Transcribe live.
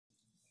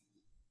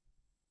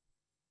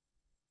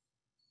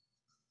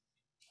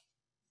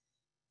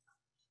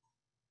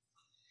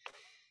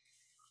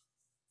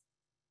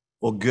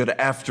Well, good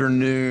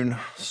afternoon,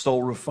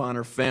 Soul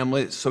Refiner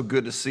family. It's so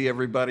good to see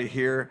everybody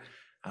here.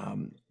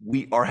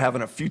 We are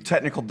having a few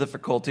technical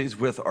difficulties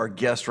with our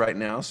guest right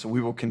now, so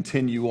we will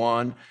continue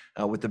on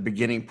with the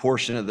beginning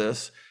portion of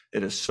this.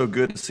 It is so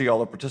good to see all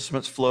the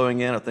participants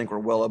flowing in. I think we're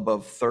well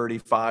above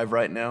 35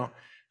 right now.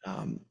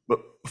 But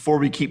before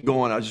we keep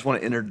going, I just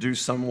want to introduce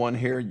someone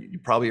here. You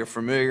probably are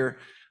familiar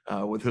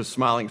with his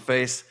smiling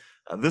face.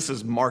 This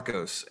is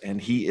Marcos,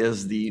 and he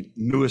is the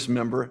newest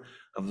member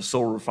of the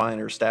Soul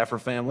Refiner staffer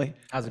family.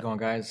 How's it going,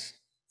 guys?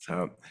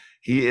 So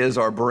he is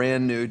our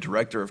brand new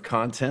director of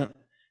content.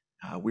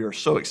 We are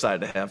so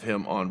excited to have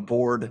him on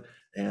board,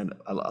 and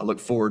I look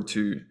forward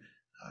to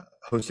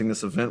hosting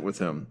this event with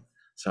him.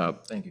 So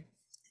thank you.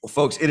 Well,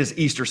 folks, it is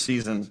Easter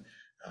season.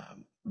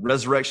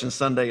 Resurrection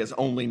Sunday is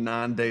only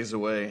 9 days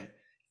away.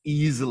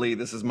 Easily,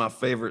 this is my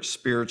favorite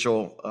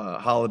spiritual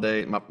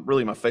holiday,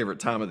 really my favorite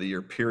time of the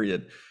year,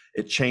 period.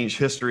 It changed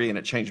history and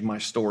it changed my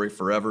story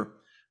forever.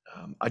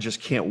 I just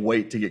can't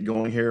wait to get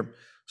going here.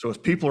 So as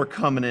people are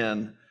coming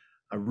in,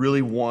 I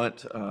really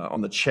want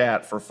on the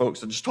chat for folks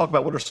to just talk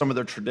about what are some of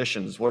their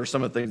traditions, what are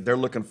some of the things they're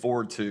looking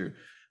forward to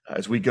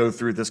as we go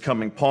through this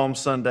coming Palm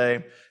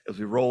Sunday, as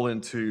we roll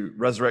into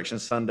Resurrection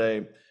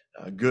Sunday,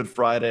 Good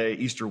Friday,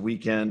 Easter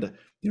weekend.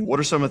 You know, what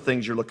are some of the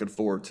things you're looking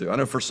forward to? I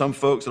know for some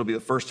folks, it'll be the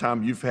first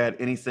time you've had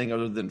anything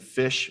other than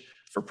fish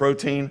for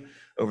protein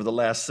over the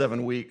last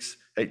 7 weeks.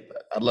 Hey,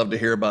 I'd love to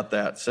hear about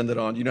that. Send it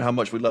on. You know how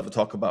much we love to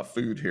talk about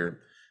food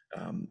here.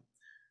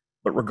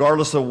 But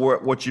regardless of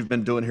what you've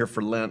been doing here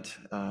for Lent,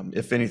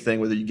 if anything,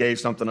 whether you gave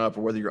something up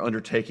or whether you're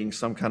undertaking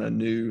some kind of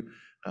new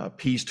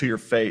piece to your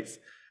faith,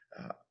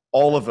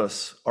 all of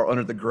us are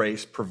under the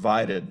grace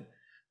provided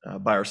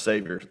by our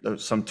Savior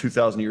some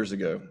 2,000 years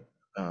ago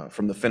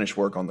from the finished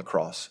work on the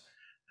cross.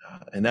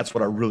 And that's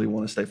what I really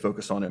want to stay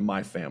focused on in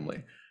my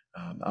family.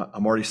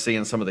 I'm already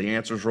seeing some of the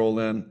answers roll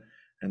in.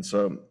 And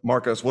so,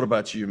 Marcos, what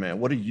about you, man?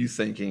 What are you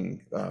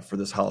thinking for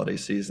this holiday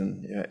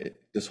season?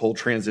 This whole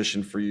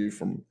transition for you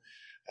from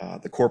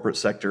the corporate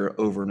sector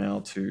over now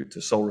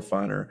to Soul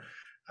Refiner.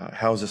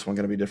 How is this one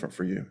going to be different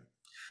for you?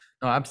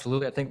 No,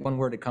 absolutely. I think one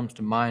word that comes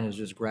to mind is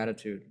just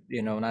gratitude,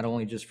 you know, not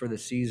only just for the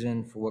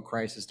season, for what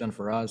Christ has done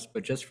for us,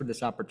 but just for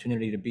this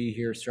opportunity to be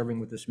here serving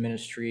with this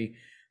ministry,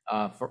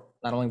 for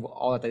not only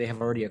all that they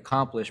have already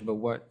accomplished, but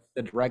what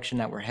the direction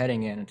that we're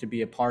heading in, and to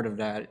be a part of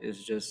that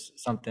is just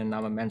something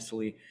I'm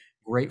immensely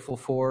grateful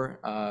for,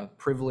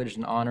 privileged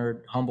and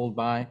honored, humbled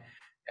by.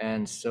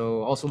 And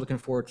so also looking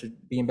forward to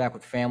being back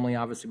with family.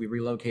 Obviously, we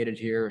relocated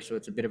here, so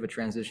it's a bit of a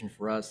transition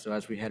for us. So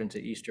as we head into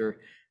Easter,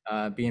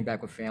 being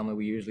back with family,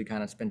 we usually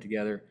kind of spend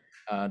together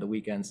the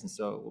weekends. And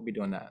so we'll be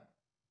doing that.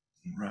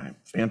 Right.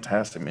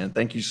 Fantastic, man.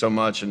 Thank you so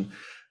much. And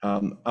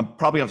I'm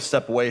probably going to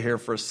step away here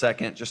for a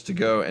second just to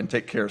go and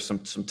take care of some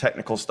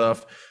technical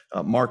stuff.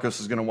 Marcos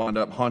is going to wind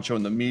up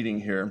honchoing the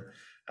meeting here.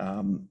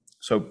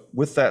 So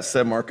with that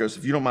said, Marcos,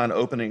 if you don't mind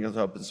opening us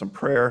up in some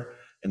prayer,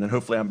 and then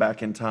hopefully I'm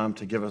back in time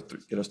to get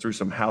us through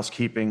some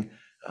housekeeping.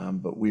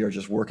 But we are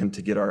just working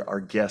to get our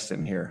guests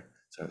in here.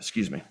 So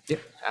excuse me.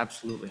 Yep,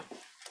 absolutely.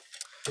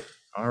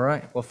 All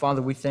right. Well,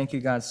 Father, we thank you,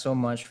 God, so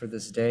much for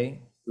this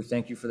day. We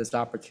thank you for this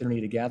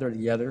opportunity to gather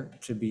together,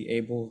 to be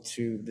able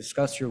to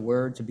discuss your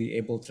word, to be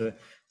able to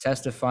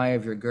testify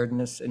of your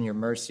goodness and your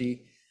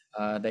mercy,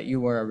 that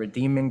you are a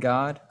redeeming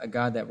God, a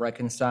God that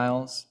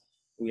reconciles.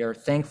 We are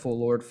thankful,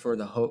 Lord, for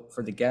the hope,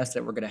 for the guest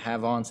that we're going to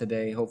have on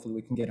today. Hopefully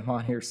we can get him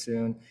on here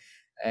soon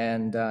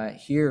and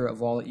hear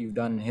of all that you've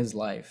done in his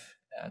life,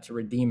 to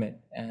redeem it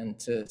and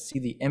to see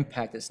the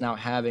impact it's now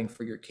having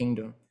for your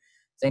kingdom.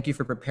 Thank you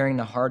for preparing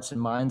the hearts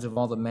and minds of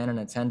all the men in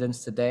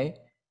attendance today.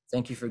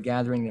 Thank you for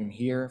gathering them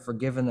here, for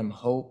giving them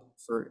hope,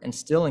 for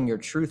instilling your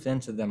truth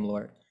into them,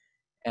 Lord,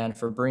 and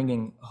for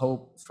bringing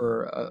hope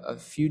for a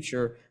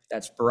future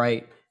that's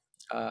bright,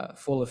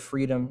 full of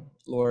freedom,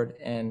 Lord,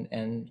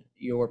 and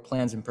your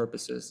plans and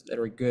purposes that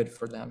are good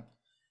for them.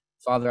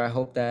 Father, I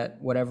hope that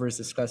whatever is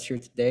discussed here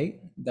today,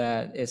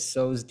 that it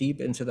sows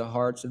deep into the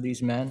hearts of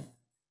these men,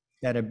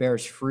 that it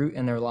bears fruit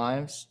in their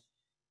lives,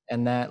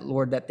 and that,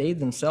 Lord, that they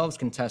themselves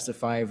can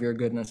testify of your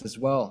goodness as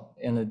well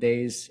in the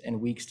days and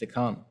weeks to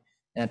come,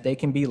 and that they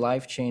can be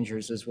life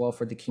changers as well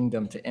for the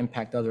kingdom to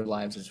impact other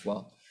lives as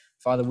well.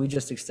 Father, we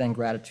just extend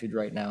gratitude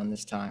right now in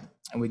this time,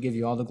 and we give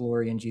you all the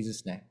glory in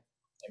Jesus' name.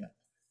 Amen.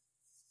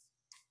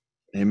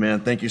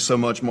 Amen. Thank you so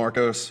much,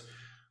 Marcos.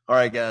 All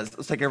right, guys,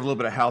 let's take care of a little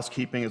bit of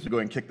housekeeping as we go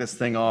ahead and kick this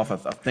thing off.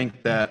 I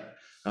think that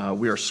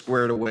we are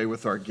squared away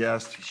with our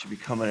guest. He should be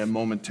coming in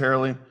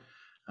momentarily.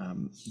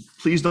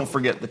 Please don't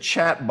forget the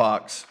chat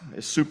box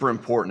is super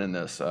important in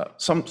this.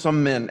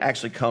 Some men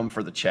actually come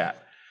for the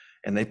chat,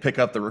 and they pick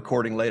up the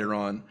recording later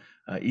on,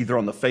 either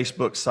on the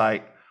Facebook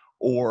site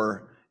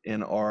or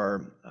in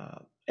our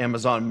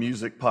Amazon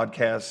Music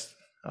podcast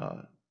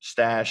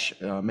stash.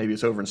 Maybe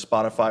it's over in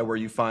Spotify where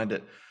you find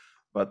it.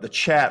 But the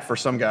chat for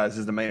some guys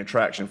is the main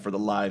attraction for the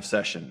live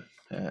session.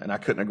 And I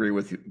couldn't agree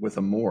with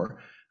them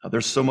more.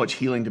 There's so much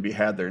healing to be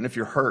had there. And if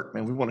you're hurt,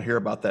 man, we want to hear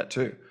about that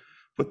too.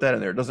 Put that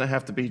in there. It doesn't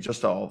have to be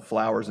just all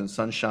flowers and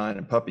sunshine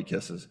and puppy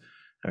kisses.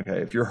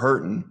 Okay, if you're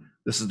hurting,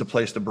 this is the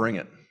place to bring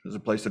it. There's a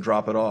place to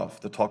drop it off,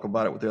 to talk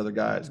about it with the other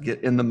guys.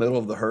 Get in the middle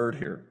of the herd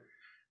here.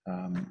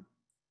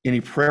 Any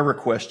prayer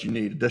requests you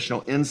need,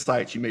 additional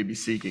insights you may be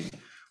seeking,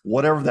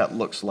 whatever that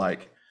looks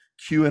like.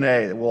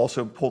 Q&A, we'll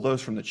also pull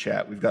those from the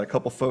chat. We've got a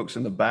couple folks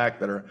in the back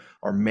that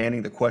are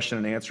manning the question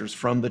and answers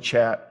from the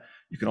chat.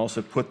 You can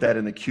also put that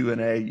in the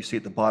Q&A you see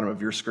at the bottom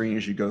of your screen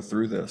as you go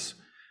through this.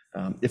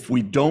 If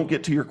we don't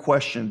get to your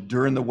question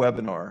during the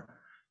webinar,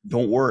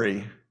 don't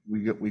worry.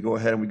 We go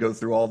ahead and we go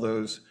through all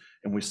those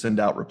and we send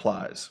out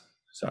replies.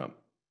 So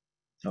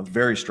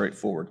very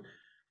straightforward.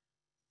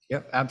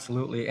 Yep,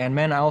 absolutely. And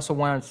men, I also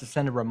wanted to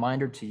send a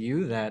reminder to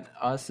you that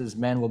us as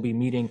men will be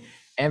meeting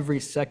every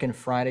second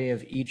Friday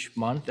of each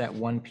month at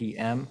 1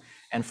 p.m.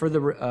 And for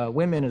the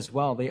women as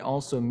well, they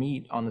also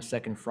meet on the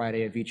second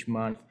Friday of each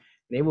month.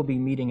 They will be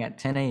meeting at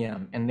 10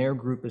 a.m. and their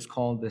group is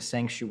called the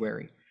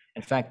Sanctuary.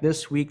 In fact,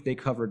 this week they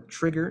covered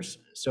triggers.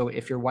 So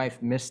if your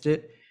wife missed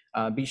it,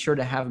 be sure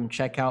to have them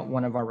check out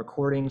one of our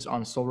recordings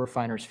on Soul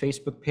Refiner's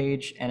Facebook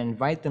page and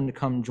invite them to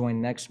come join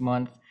next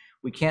month.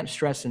 We can't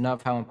stress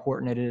enough how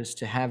important it is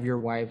to have your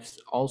wives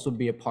also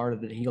be a part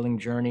of the healing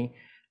journey,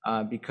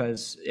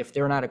 because if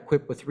they're not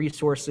equipped with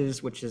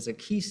resources, which is a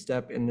key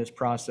step in this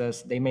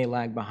process, they may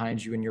lag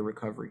behind you in your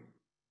recovery.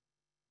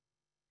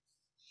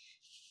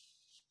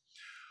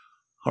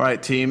 All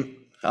right, team.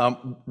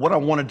 What I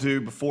want to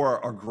do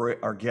before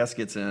our guest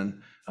gets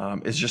in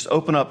is just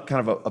open up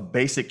kind of a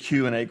basic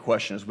Q&A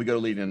question as we go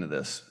lead into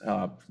this.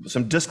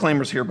 Some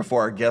disclaimers here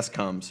before our guest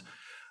comes.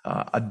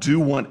 I do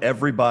want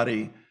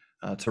everybody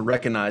to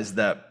recognize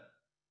that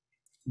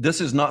this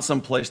is not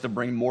some place to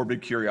bring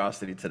morbid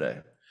curiosity today.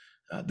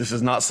 This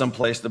is not some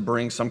place to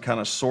bring some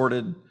kind of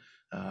sordid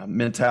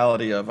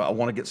mentality of, I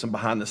want to get some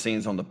behind the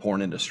scenes on the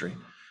porn industry.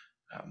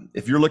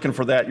 If you're looking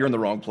for that, you're in the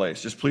wrong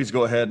place. Just please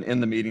go ahead and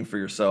end the meeting for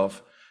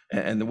yourself,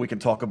 and then we can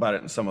talk about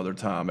it in some other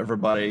time.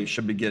 Everybody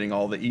should be getting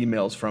all the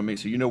emails from me,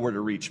 so you know where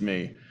to reach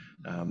me.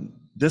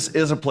 This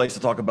is a place to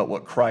talk about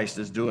what Christ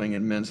is doing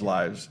in men's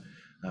lives.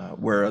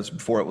 Whereas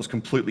before it was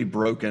completely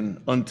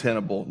broken,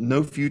 untenable,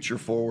 no future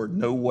forward,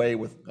 no way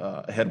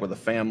ahead with a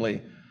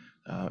family,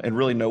 and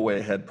really no way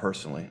ahead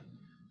personally.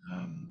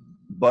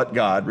 But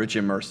God, rich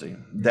in mercy.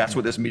 That's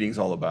what this meeting's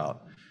all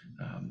about.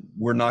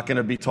 We're not going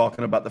to be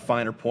talking about the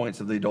finer points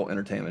of the adult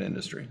entertainment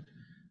industry.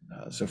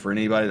 So for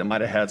anybody that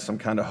might have had some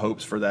kind of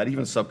hopes for that,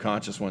 even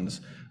subconscious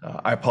ones,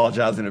 I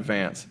apologize in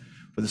advance,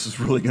 but this is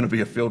really going to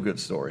be a feel-good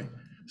story.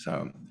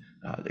 So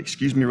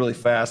excuse me really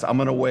fast. I'm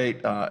going to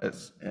wait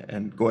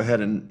and go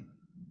ahead and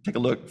take a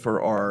look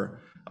for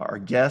our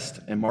guest,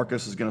 and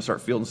Marcus is going to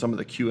start fielding some of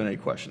the Q&A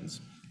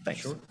questions.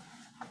 Thanks. Sure.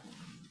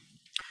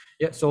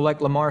 Yeah, so like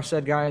Lamar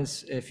said,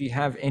 guys, if you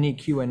have any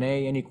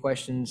Q&A, any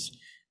questions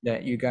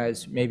that you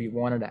guys maybe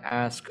wanted to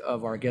ask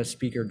of our guest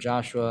speaker,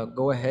 Joshua,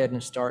 go ahead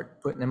and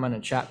start putting them in the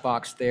chat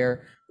box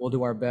there. We'll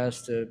do our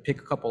best to pick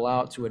a couple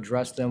out to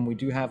address them. We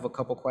do have a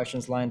couple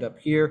questions lined up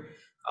here.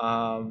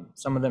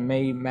 Some of them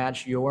may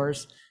match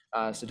yours.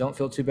 So don't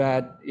feel too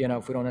bad,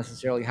 if we don't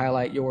necessarily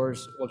highlight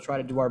yours. We'll try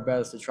to do our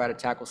best to try to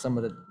tackle some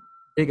of the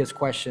biggest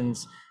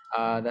questions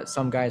that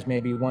some guys may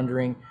be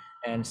wondering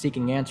and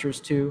seeking answers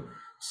to.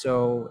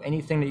 So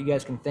anything that you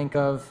guys can think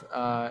of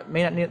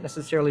may not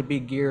necessarily be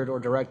geared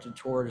or directed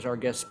towards our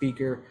guest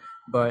speaker,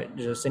 but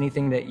just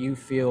anything that you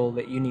feel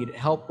that you need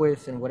help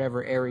with in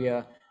whatever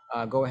area,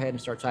 go ahead and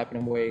start typing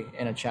them away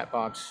in a chat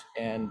box.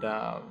 And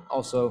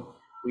also,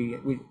 we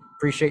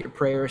appreciate your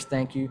prayers.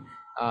 Thank you.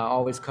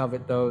 Always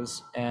covet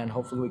those, and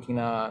hopefully we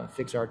can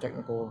fix our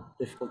technical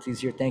difficulties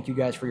here. Thank you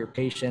guys for your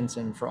patience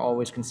and for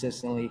always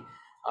consistently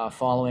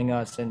following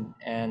us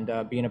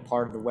and being a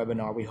part of the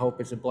webinar. We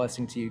hope it's a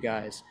blessing to you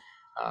guys.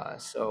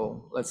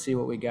 So let's see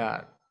what we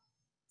got.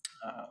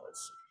 Let's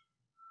see.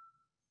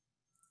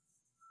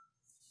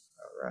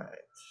 All right.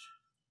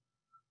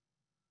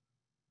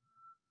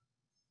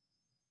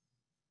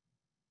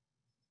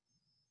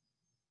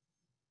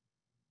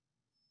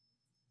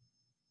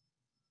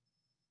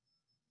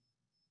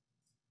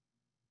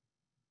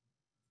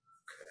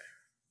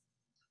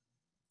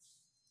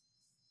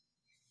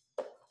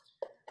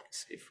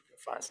 Let's see if we can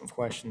find some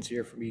questions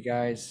here from you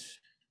guys.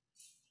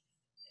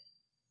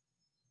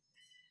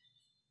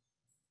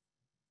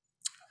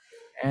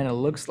 And it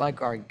looks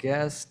like our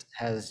guest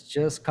has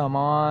just come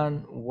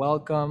on.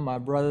 Welcome, my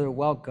brother,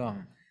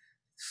 welcome.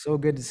 So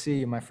good to see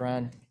you, my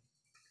friend.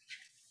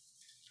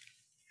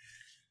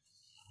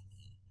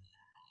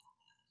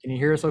 Can you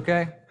hear us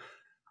okay?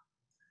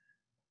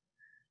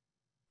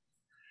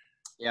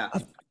 Yeah.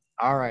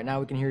 All right, now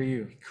we can hear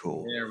you.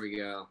 Cool. There we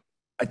go.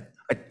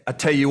 I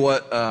tell you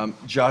what,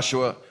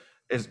 Joshua,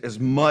 as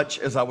much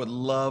as I would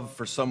love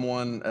for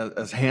someone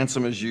as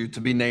handsome as you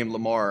to be named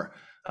Lamar,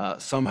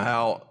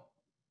 somehow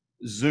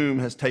Zoom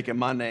has taken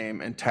my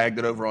name and tagged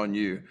it over on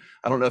you.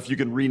 I don't know if you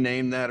can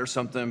rename that or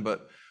something,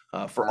 but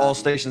for all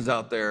stations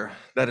out there,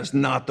 that is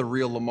not the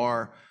real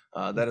Lamar.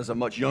 That is a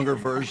much younger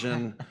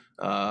version.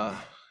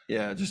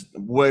 Yeah, just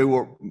way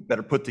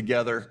better put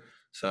together.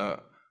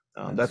 So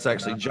that's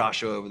actually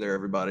Joshua over there,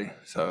 everybody.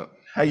 So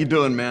how you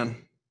doing, man?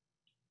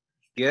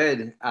 Good.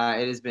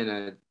 It has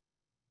been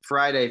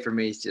Friday for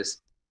me is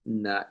just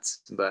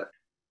nuts, but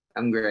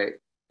I'm great.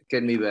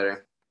 Couldn't be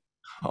better.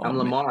 Oh, I'm man.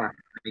 Lamar.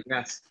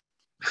 Yes.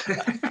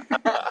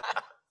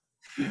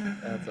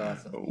 That's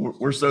awesome.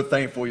 We're so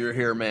thankful you're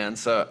here, man.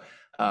 So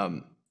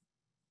um,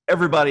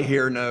 everybody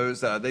here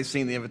knows, they've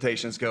seen the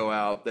invitations go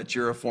out, that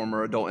you're a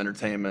former adult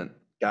entertainment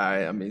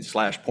guy, I mean,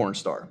 / porn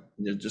star.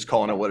 You're just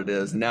calling it what it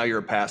is. And now you're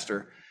a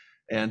pastor.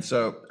 And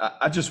so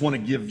I just want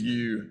to give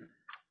you,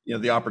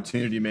 the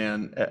opportunity,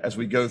 man, as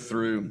we go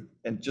through,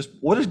 and just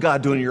what is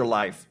God doing in your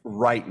life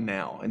right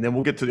now? And then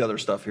we'll get to the other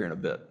stuff here in a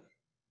bit.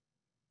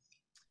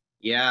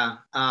 Yeah.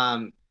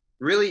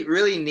 Really,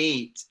 really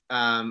neat.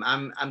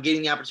 I'm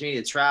getting the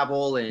opportunity to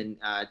travel and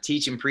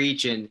teach and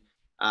preach. And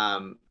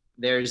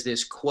there's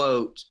this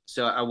quote.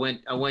 So I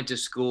went to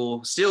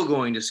school, still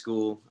going to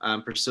school,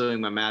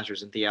 pursuing my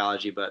master's in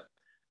theology. But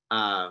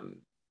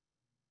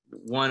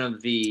one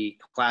of the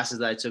classes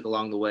that I took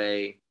along the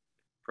way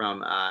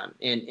from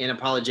in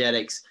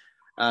apologetics,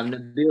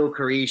 Nabil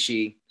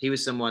Qureshi, he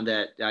was someone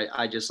that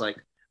I just like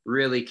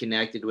really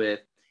connected with.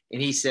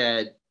 And he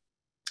said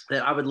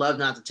that I would love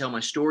not to tell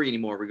my story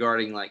anymore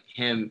regarding like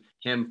him,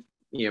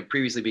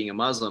 previously being a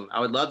Muslim.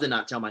 I would love to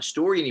not tell my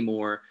story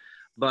anymore,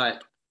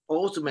 but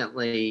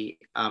ultimately,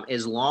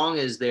 as long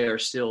as they're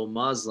still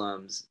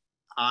Muslims,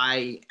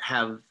 I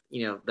have,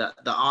 the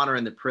honor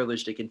and the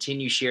privilege to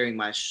continue sharing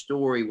my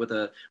story with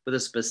a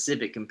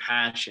specific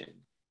compassion,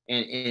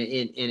 and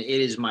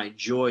it is my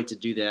joy to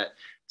do that,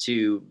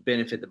 to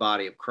benefit the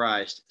body of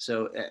Christ.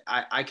 So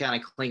I kind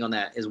of cling on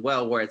that as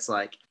well, where it's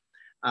like,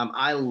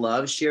 I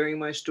love sharing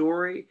my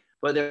story,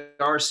 but there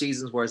are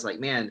seasons where it's like,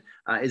 man,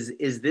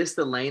 is this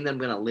the lane that I'm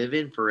going to live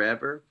in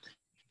forever?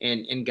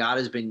 And God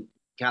has been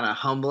kind of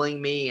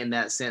humbling me in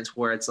that sense,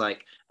 where it's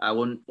like,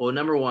 well,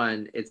 number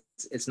one,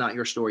 it's not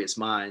your story, it's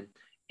mine.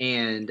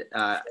 And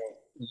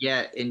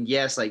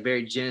yes, like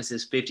very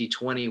Genesis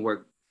 50:20,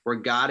 where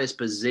God has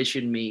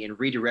positioned me and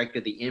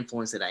redirected the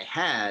influence that I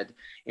had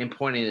and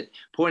pointed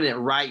it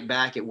right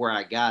back at where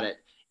I got it.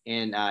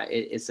 And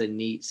it's a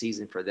neat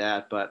season for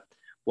that. But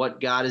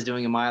what God is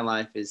doing in my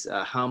life is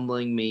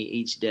humbling me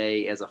each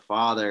day as a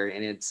father.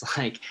 And it's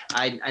like,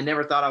 I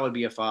never thought I would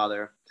be a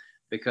father,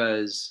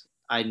 because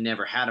I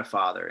never had a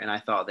father. And I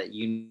thought that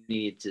you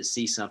needed to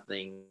see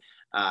something,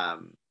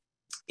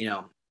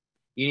 you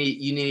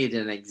needed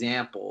an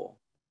example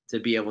to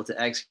be able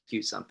to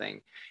execute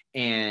something.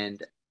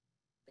 And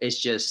it's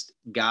just,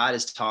 God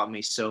has taught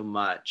me so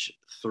much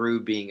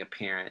through being a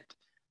parent.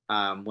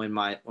 When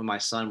my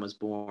son was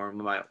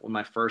born, when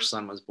my first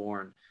son was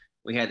born,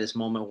 we had this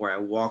moment where I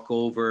walk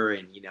over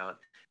and,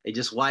 they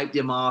just wiped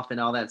him off and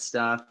all that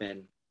stuff.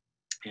 And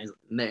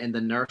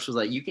the nurse was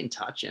like, you can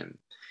touch him.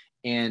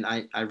 And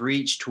I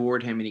reached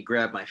toward him and he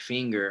grabbed my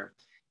finger,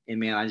 and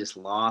man, I just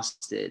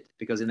lost it,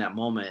 because in that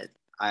moment,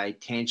 I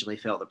tangibly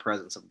felt the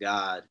presence of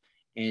God.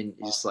 And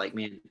just like,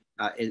 man,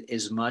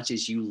 as much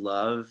as you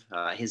love,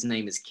 his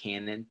name is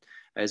Cannon,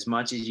 as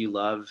much as you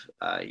love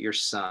your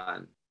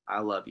son, I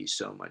love you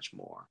so much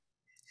more.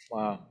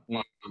 Wow.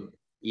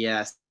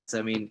 Yes.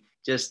 I mean,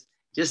 just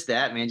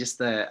that, man,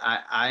 just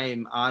I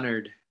am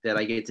honored that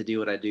I get to do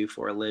what I do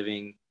for a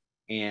living.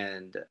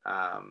 And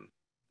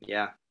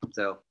yeah,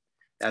 so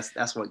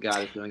that's what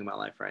God is doing in my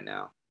life right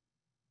now.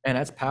 And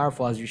that's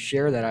powerful. As you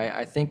share that,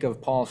 I think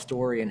of Paul's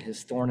story and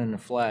his thorn in the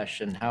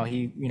flesh, and how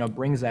he,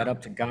 brings that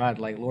up to God,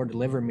 like, Lord,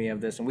 deliver me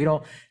of this. And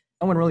no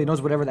one really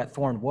knows whatever that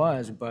thorn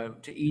was,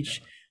 but to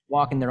each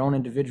walk in their own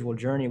individual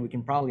journey, we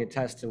can probably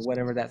attest to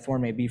whatever that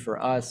thorn may be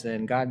for us.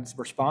 And God's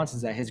response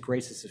is that his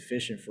grace is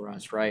sufficient for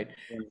us, right?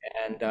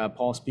 And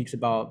Paul speaks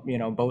about,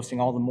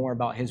 boasting all the more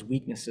about his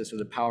weaknesses so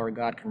the power of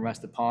God can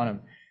rest upon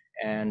him.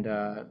 And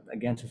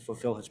again, to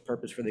fulfill his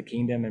purpose for the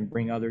kingdom and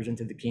bring others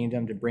into the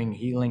kingdom, to bring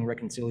healing,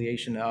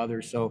 reconciliation to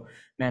others. So,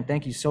 man,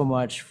 thank you so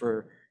much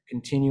for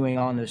continuing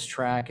on this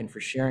track and for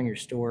sharing your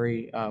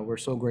story. We're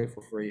so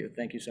grateful for you.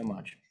 Thank you so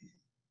much.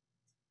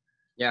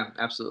 Yeah,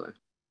 absolutely.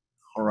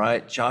 All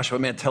right, Joshua,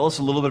 man, tell us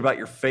a little bit about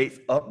your faith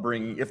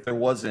upbringing, if there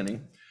was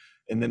any,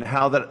 and then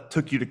how that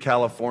took you to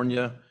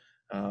California,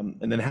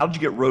 and then how did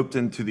you get roped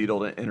into the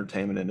adult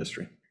entertainment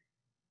industry?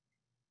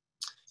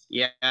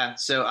 Yeah,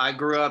 so I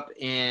grew up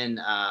in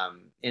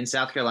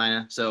South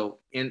Carolina, so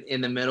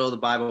in the middle of the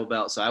Bible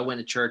Belt. So I went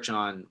to church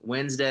on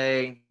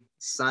Wednesday,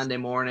 Sunday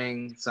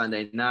morning,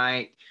 Sunday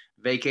night,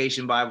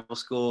 vacation Bible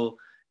school.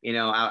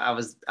 I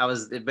was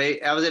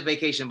at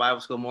vacation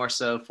Bible school more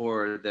so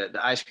for the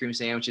ice cream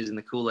sandwiches and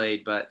the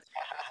Kool-Aid, but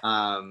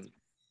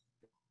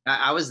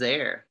I was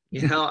there.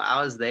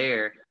 I was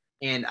there,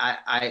 and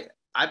I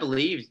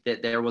believed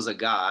that there was a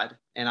God,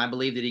 and I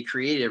believed that He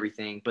created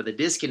everything. But the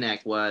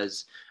disconnect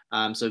was,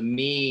 so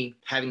me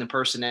having the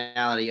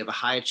personality of a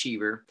high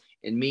achiever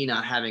and me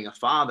not having a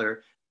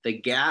father, the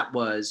gap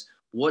was,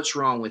 what's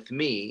wrong with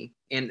me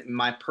and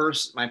my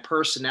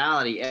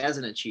personality as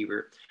an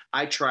achiever.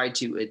 I tried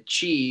to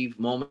achieve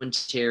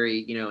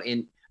momentary,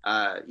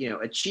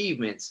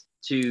 achievements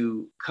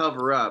to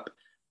cover up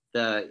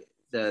the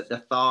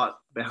thought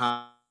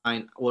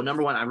behind. Well,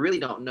 number one, I really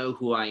don't know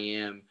who I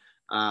am.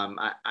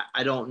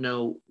 I don't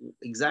know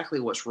exactly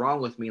what's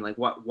wrong with me. Like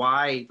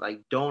why,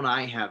 like, don't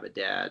I have a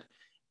dad?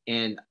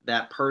 And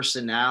that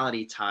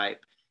personality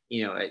type,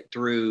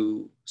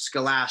 through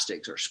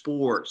scholastics or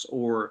sports,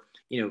 or,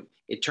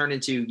 it turned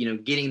into,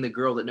 getting the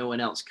girl that no one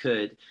else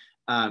could.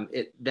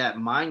 That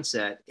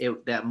mindset,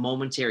 that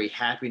momentary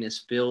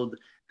happiness filled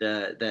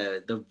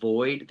the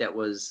void that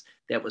was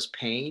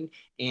pain,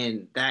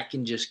 and that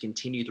can just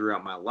continue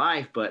throughout my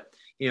life. But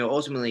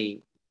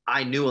ultimately,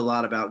 I knew a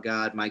lot about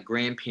God. My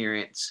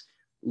grandparents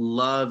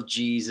loved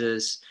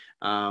Jesus.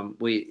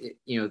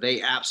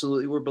 They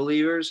absolutely were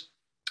believers.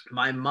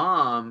 My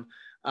mom,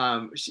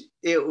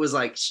 it was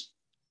like,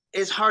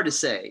 it's hard to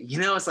say.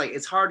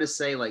 It's hard to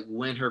say like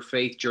when her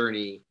faith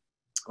journey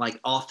like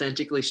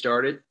authentically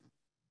started.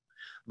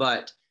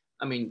 But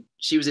I mean,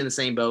 she was in the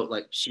same boat.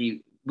 Like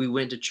we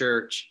went to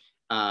church.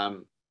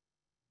 Um,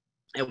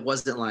 it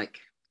wasn't like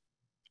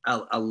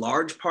a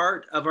large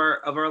part of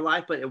our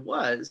life, but it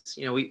was.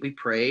 We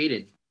prayed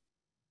and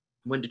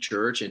went to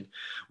church, and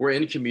we're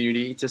in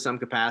community to some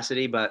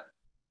capacity. But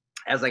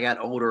as I got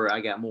older,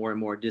 I got more and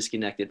more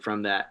disconnected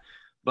from that.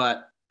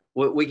 But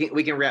we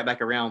can wrap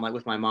back around like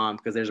with my mom,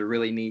 because there's a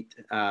really neat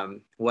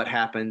what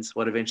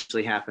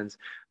eventually happens.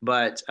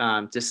 But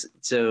just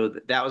so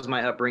that was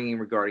my upbringing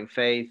regarding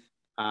faith.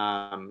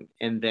 And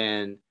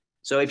then,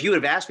 so if you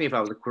would have asked me if I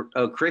was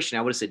a Christian,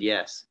 I would have said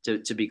yes,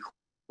 to be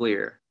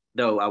clear,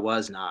 though I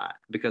was not,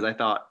 because I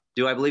thought,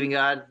 do I believe in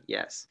God?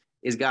 Yes.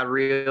 Is God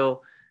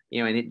real?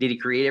 And did he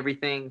create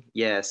everything?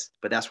 Yes,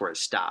 but that's where it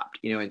stopped.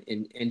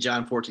 And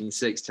John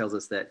 14:6 tells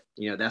us that,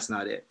 that's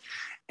not it.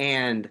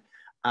 And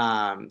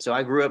so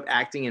I grew up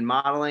acting and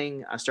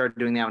modeling. I started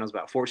doing that when I was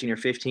about 14 or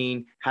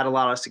 15, had a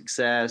lot of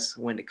success,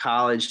 went to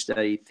college,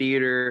 studied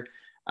theater.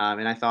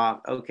 And I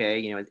thought,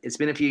 okay, it's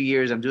been a few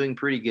years. I'm doing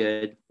pretty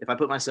good. If I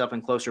put myself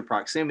in closer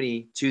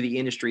proximity to the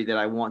industry that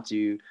I want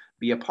to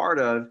be a part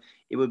of,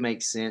 it would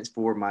make sense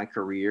for my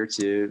career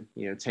to,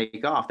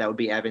 take off. That would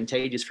be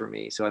advantageous for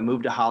me. So I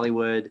moved to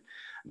Hollywood,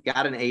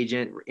 got an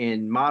agent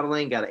in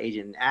modeling, got an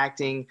agent in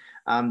acting.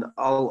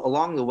 All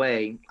along the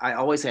way, I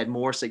always had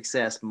more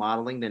success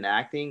modeling than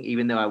acting,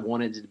 even though I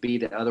wanted it to be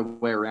the other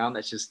way around.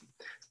 That's just,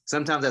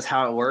 sometimes that's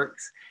how it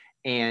works.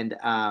 And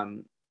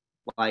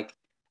like,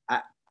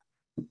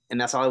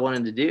 and that's all I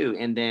wanted to do.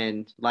 And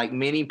then, like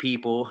many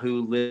people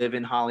who live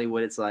in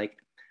Hollywood, it's like,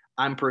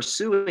 I'm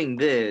pursuing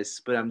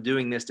this, but I'm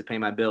doing this to pay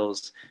my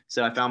bills.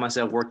 So I found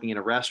myself working in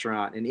a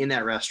restaurant, and in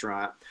that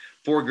restaurant,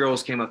 4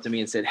 girls came up to me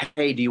and said,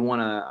 "Hey, do you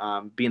want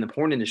to be in the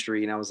porn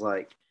industry?" And I was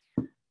like,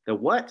 "The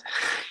what?"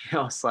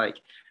 It's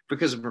like,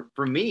 because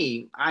for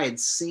me, I had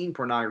seen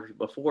pornography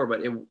before,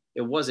 but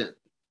it wasn't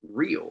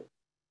real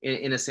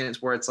in a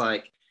sense where it's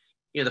like,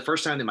 the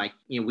first time that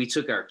we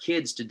took our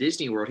kids to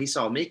Disney World, he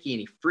saw Mickey and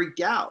he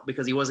freaked out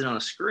because he wasn't on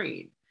a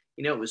screen.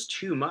 It was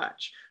too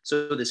much.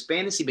 So this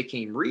fantasy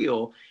became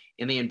real,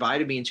 and they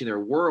invited me into their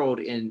world.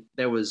 And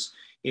there was,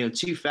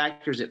 2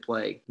 factors at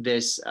play: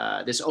 this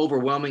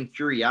overwhelming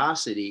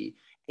curiosity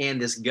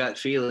and this gut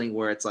feeling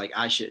where it's like,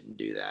 I shouldn't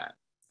do that.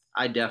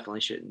 I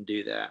definitely shouldn't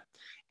do that.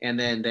 And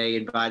then they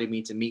invited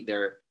me to meet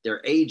their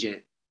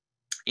agent,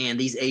 and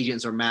these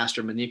agents are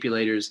master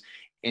manipulators.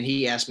 And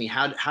he asked me,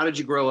 how did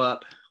you grow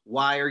up?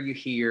 Why are you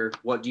here?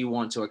 What do you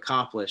want to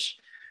accomplish?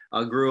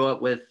 I grew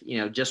up with,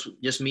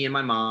 just me and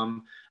my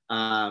mom.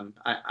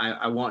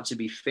 I want to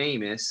be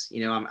famous.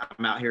 I'm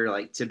out here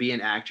like to be an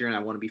actor, and I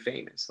want to be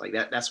famous. Like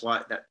that. That's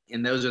why that.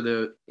 And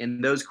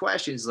those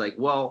questions, like,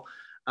 well,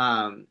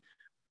 the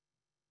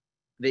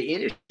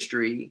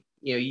industry,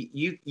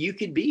 you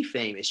could be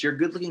famous. You're a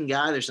good looking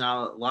guy. There's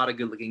not a lot of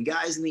good looking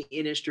guys in the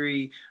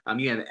industry.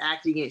 You have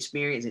acting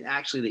experience, and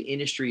actually the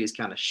industry is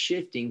kind of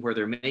shifting where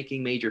they're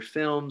making major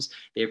films,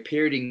 they're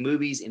parodying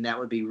movies. And that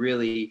would be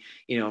really,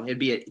 it'd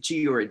be to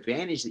your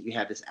advantage that you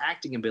have this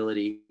acting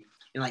ability.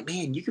 And like,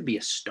 man, you could be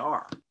a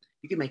star.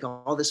 You can make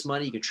all this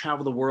money. You can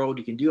travel the world.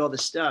 You can do all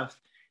this stuff.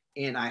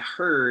 And I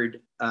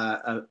heard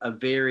a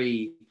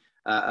very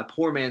a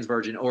poor man's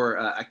version, or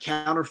a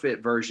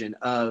counterfeit version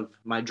of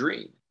my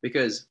dream,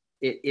 because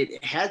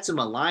it had some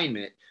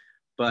alignment,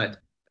 but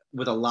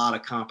with a lot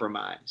of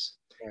compromise.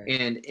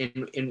 Right. And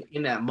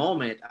in that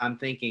moment, I'm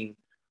thinking,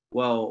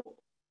 well,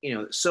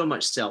 so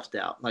much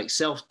self-doubt,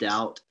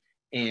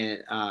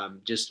 and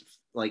just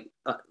like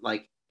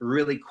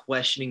really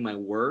questioning my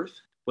worth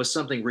was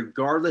something,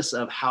 regardless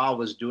of how I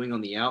was doing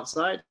on the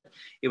outside,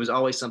 it was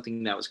always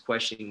something that was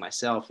questioning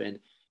myself. And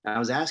I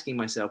was asking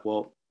myself,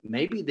 well,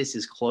 maybe this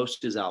is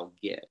close as I'll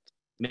get.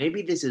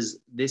 Maybe this is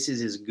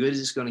as good as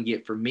it's going to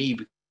get for me,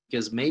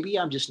 because maybe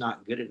I'm just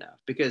not good enough,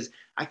 because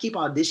I keep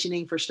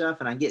auditioning for stuff,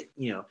 and I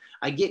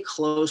get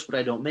close, but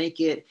I don't make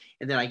it.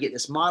 And then I get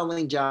this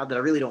modeling job that I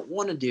really don't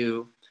want to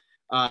do,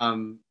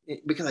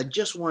 because I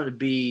just want to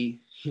be,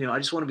 I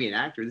just want to be an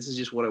actor. This is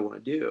just what I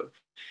want to do.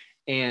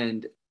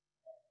 And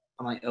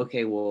I'm like,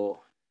 okay,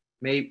 well,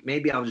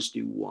 maybe I'll just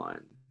do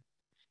one.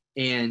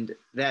 And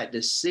that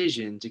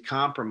decision to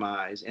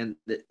compromise, and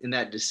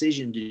that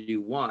decision to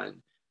do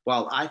one,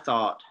 while I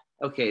thought,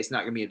 okay, it's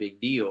not going to be a big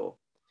deal,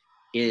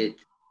 it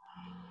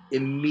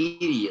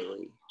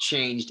immediately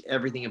changed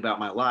everything about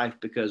my life,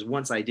 because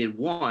once I did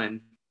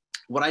one,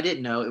 what I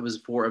didn't know, it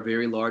was for a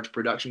very large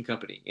production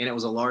company, and it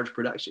was a large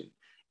production,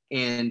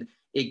 and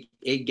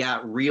it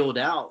got reeled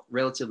out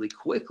relatively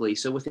quickly.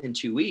 So within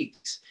 2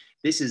 weeks,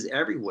 this is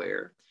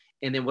everywhere.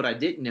 And then what I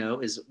didn't know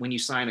is when you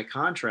sign a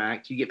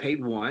contract, you get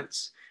paid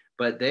once,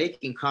 but they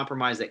can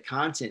compromise that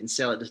content and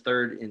sell it to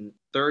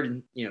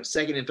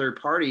second and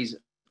third parties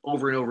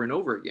over and over and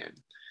over again.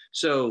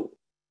 So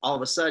all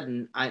of a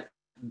sudden,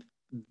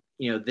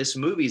 this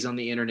movie's on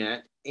the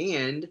internet,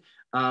 and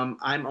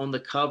I'm on the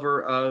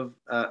cover of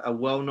a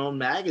well-known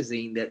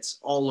magazine that's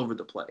all over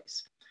the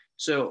place.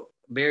 So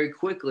very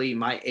quickly,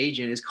 my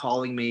agent is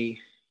calling me.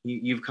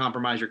 You've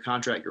compromised your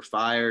contract. You're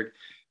fired.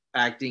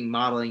 Acting,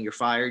 modeling, you're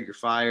fired. You're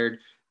fired.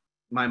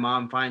 My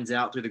mom finds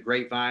out through the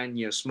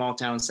grapevine, small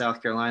town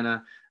South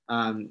Carolina.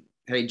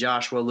 Hey,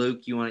 Joshua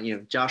Luke,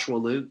 Joshua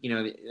Luke,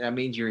 that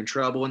means you're in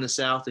trouble in the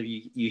South if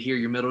you hear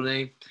your middle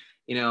name,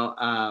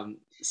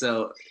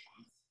 so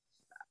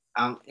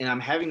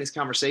I'm having this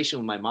conversation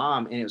with my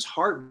mom, and it was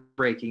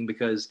heartbreaking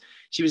because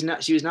she was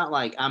not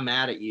like, I'm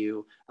mad at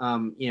you.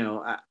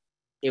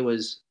 It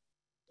was,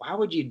 why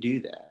would you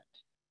do that?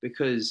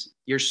 Because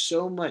there's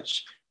so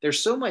much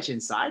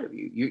inside of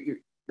you.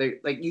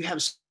 You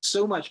have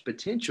so much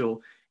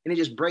potential, and it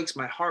just breaks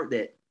my heart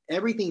that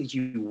everything that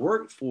you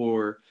worked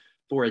for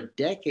a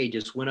decade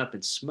just went up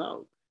in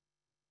smoke.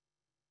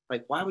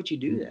 Like, why would you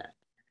do that?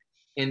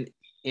 And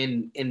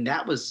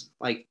that was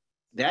like,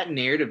 that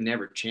narrative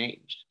never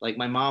changed. Like,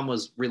 my mom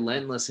was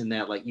relentless in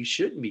that, like, you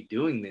shouldn't be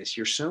doing this.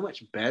 You're so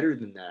much better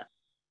than that.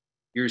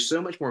 You're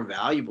so much more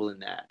valuable than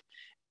that.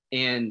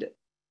 And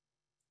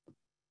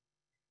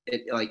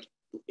it, like,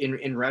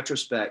 in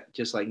retrospect,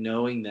 just like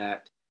knowing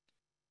that,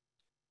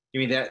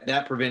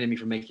 that prevented me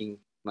from making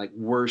like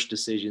worse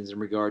decisions in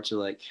regard to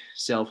like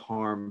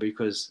self-harm,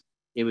 because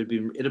it'd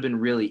have been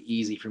really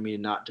easy for me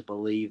not to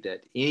believe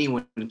that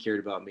anyone cared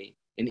about me.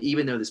 And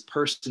even though this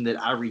person that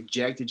I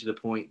rejected to the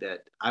point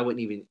that I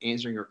wasn't even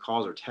answering her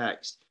calls or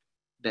texts,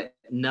 that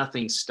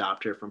nothing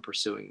stopped her from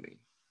pursuing me.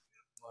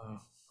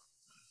 Wow.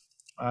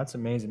 Oh, that's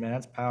amazing, man.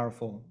 That's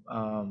powerful.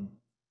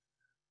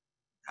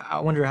 I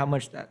wonder how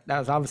much that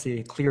was obviously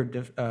a clear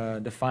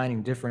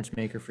defining difference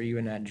maker for you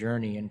in that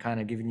journey, and kind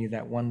of giving you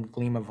that one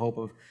gleam of hope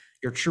of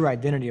your true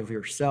identity of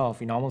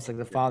yourself, almost like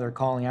the Father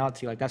calling out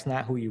to you, like, that's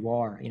not who you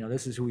are.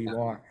 This is who you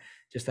are.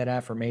 Just that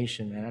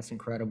affirmation, man. That's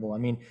incredible. I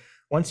mean,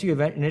 once you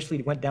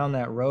initially went down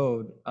that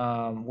road,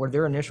 were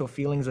there initial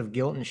feelings of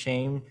guilt and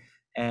shame?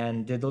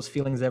 And did those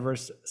feelings ever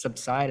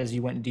subside as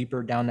you went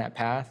deeper down that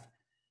path?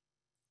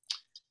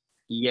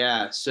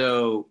 Yeah.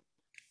 So,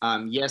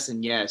 yes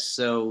and yes.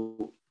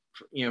 So,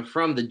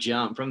 from the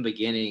jump, from the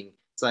beginning,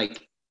 it's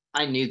like,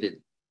 I knew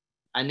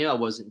I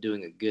wasn't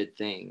doing a good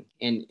thing.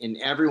 And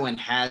everyone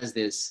has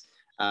this,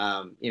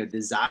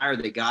 desire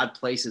that God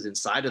places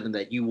inside of them,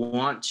 that you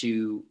want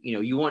to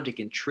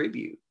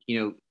contribute,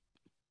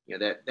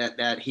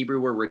 that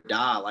Hebrew word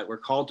radah, like, we're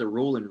called to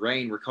rule and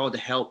reign. We're called to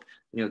help,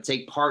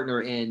 take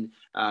partner in,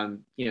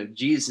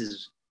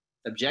 Jesus's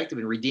objective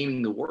in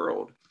redeeming the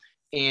world.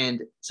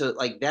 And so,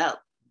 like, that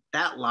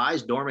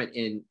lies dormant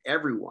in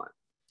everyone.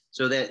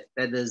 So that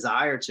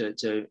desire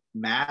to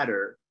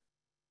matter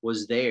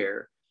was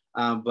there.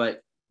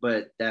 But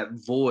that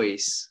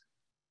voice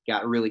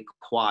got really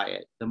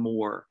quiet the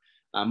more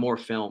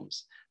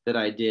films that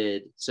I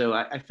did. So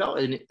I felt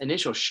an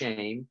initial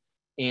shame,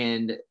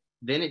 and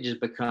then it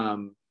just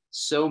become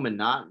so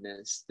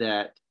monotonous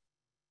that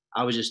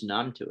I was just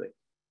numb to it.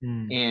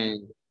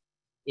 And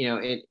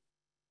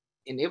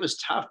it was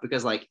tough,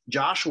 because like,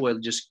 Joshua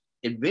just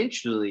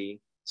eventually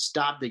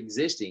stopped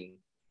existing.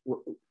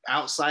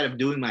 Outside of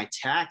doing my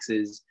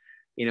taxes,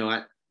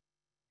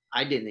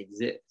 I didn't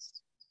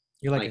exist.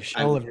 You're like a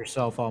shell of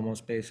yourself,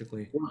 almost,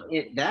 basically.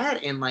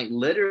 That, and like,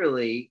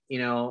 literally,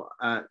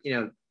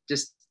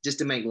 just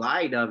to make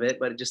light of it,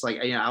 but just like,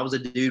 I was a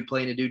dude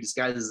playing a dude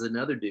disguised as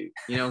another dude,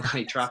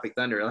 like Tropic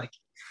Thunder, like,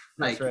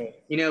 right.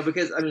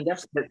 Because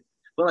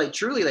but like,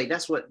 truly, like,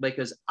 that's what,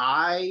 because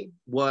I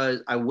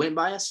went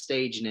by a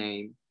stage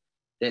name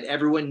that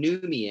everyone knew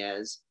me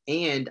as,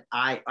 and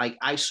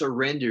I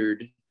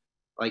surrendered.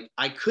 Like,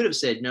 I could have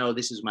said, no,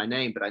 this is my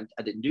name, but I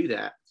didn't do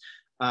that.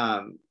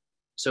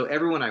 So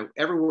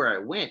everywhere I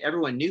went,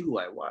 everyone knew who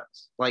I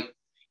was. Like,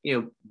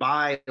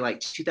 by like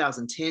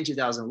 2010,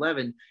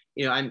 2011,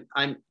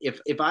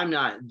 if I'm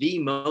not the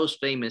most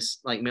famous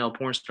like male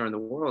porn star in the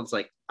world, it's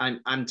like,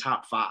 I'm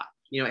top 5.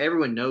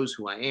 Everyone knows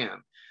who I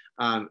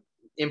am.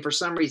 And for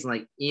some reason,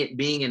 like,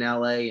 being in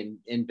LA and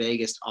in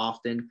Vegas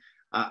often,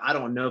 I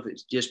don't know if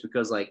it's just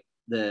because like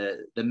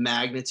the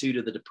magnitude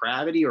of the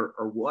depravity or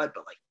what,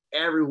 but like,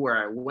 everywhere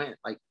I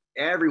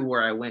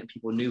went,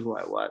 people knew who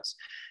I was.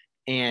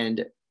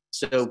 And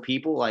so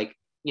people, like,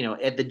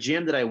 at the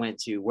gym that I went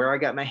to, where I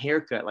got my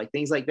hair cut, like,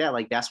 things like that,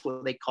 like, that's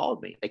what they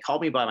called me. They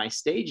called me by my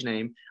stage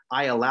name.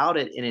 I allowed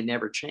it, and it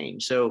never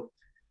changed. So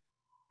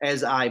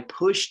as I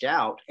pushed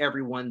out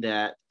everyone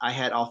that I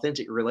had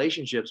authentic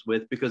relationships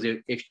with, because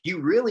if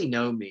you really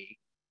know me,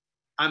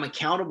 I'm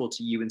accountable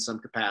to you in some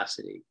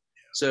capacity.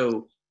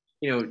 So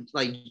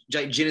like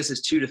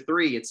Genesis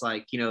 2-3, it's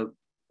like,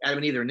 Adam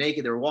and Eve are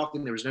naked, they were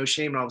walking, there was no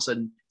shame, and all of a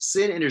sudden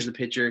sin enters the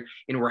picture,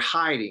 and we're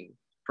hiding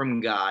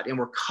from God, and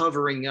we're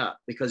covering up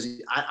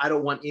because I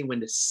don't want anyone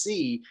to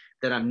see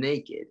that I'm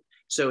naked.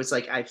 So it's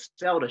like I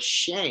felt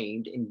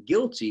ashamed and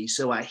guilty,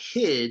 so I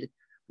hid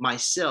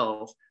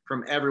myself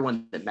from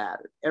everyone that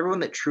mattered, everyone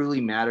that truly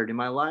mattered in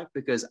my life,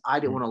 because I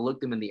didn't want to look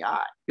them in the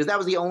eye, because that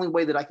was the only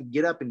way that I could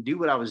get up and do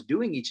what I was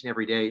doing each and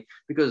every day,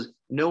 because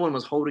no one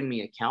was holding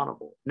me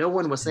accountable. No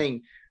one was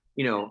saying,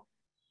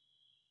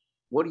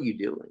 what are you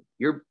doing?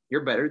 You're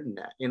better than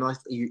that.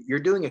 You're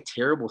doing a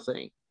terrible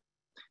thing.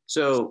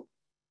 So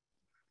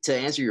to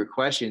answer your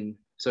question,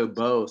 so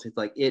both, it's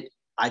like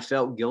I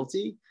felt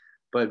guilty,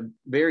 but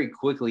very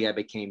quickly I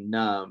became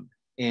numb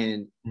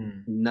and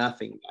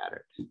nothing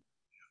mattered.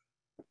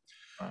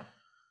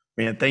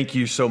 Man, thank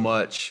you so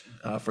much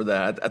for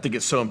that. I think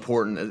it's so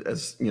important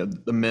as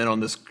the men on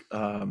this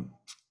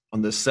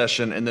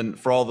session, and then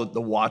for all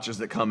the watches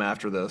that come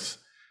after this,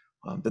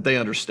 that they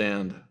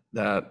understand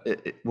that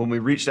when we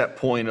reach that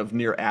point of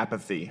near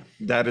apathy,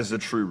 that is a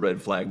true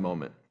red flag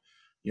moment.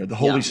 The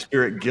Holy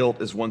Spirit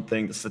guilt is one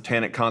thing, the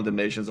satanic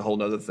condemnation is a whole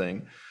nother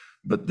thing,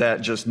 but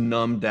that just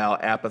numbed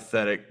out,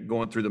 apathetic,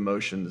 going through the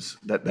motions,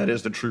 that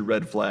is the true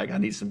red flag. I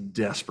need some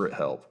desperate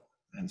help.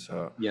 And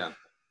so,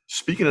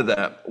 speaking of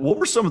that, what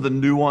were some of the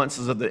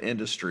nuances of the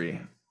industry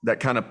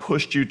that kind of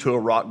pushed you to a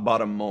rock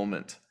bottom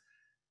moment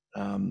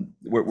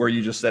where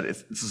you just said,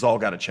 this has all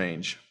got to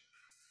change?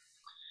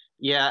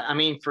 Yeah, I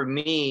mean, for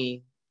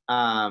me,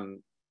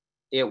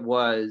 it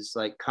was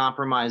like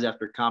compromise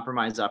after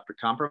compromise after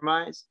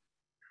compromise.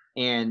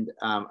 And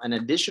an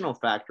additional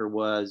factor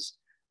was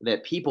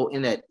that people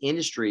in that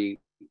industry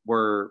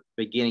were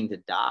beginning to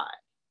die,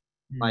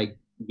 like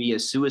via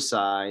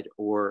suicide,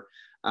 or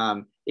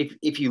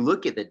if you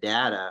look at the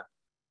data,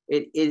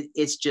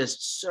 it's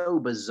just so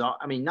bizarre.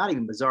 I mean, not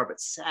even bizarre,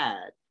 but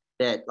sad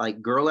that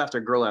like girl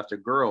after girl after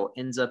girl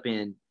ends up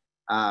in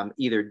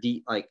either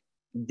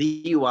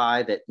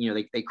DUI, that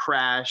they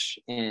crash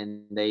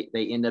and they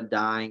end up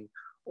dying,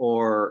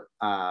 or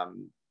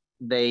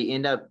they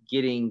end up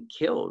getting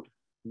killed,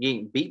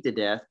 getting beat to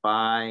death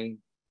by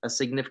a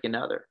significant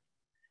other.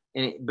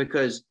 And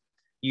because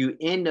you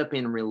end up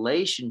in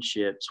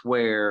relationships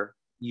where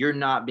you're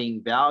not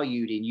being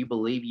valued and you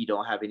believe you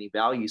don't have any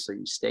value, so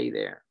you stay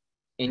there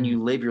and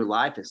you live your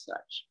life as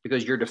such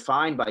because you're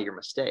defined by your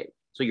mistake.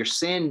 So your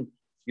sin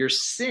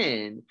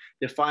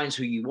defines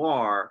who you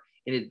are,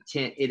 and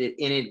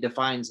it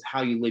defines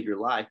how you live your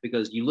life,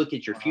 because you look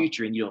at your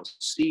future and you don't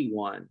see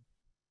one.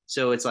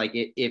 So it's like,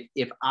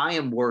 if I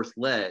am worth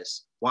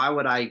less, why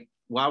would I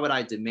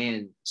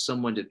demand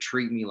someone to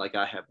treat me like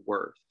I have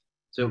worth?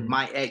 So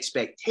my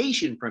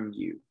expectation from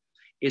you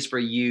is for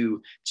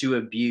you to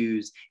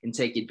abuse and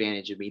take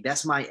advantage of me.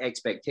 That's my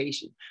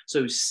expectation.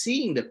 So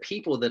seeing the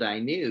people that I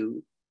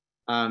knew,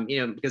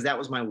 because that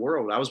was my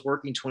world. I was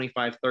working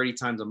 25, 30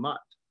 times a month.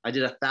 I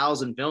did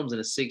 1,000 films in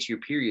a 6-year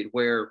period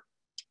where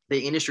the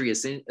industry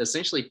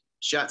essentially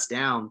shuts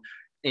down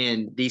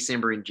in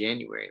December and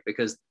January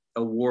because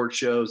award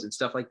shows and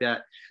stuff like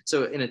that.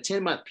 So in a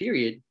 10-month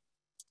period,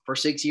 for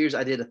 6 years,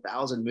 I did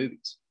 1,000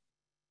 movies.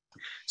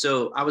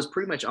 So I was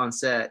pretty much on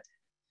set,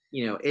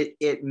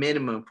 at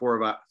minimum for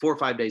about 4 or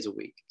 5 days a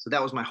week. So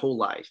that was my whole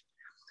life.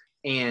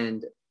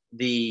 And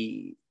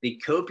the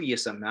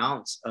copious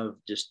amounts of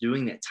just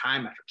doing that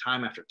time after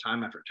time after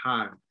time after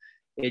time,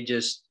 it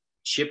just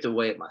chipped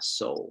away at my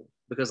soul,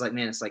 because like,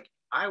 man, it's like,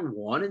 I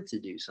wanted to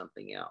do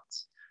something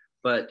else.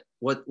 But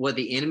what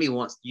the enemy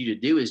wants you to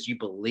do is you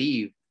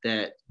believe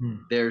that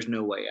there's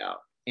no way out.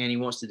 And he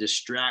wants to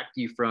distract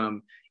you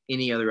from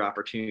any other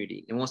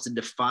opportunity, and wants to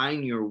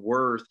define your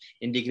worth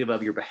indicative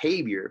of your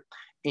behavior.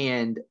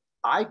 And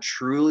I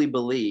truly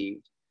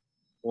believed,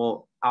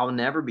 well, I'll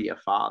never be a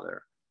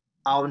father.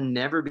 I'll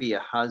never be a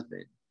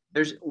husband.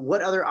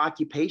 What other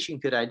occupation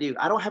could I do?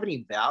 I don't have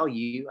any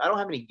value. I don't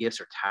have any gifts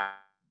or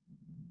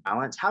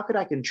talents. How could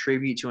I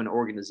contribute to an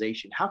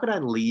organization? How could I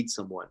lead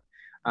someone?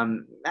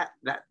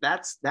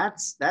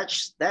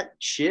 That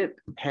ship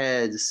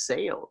has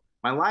sailed.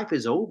 My life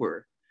is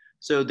over.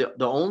 So the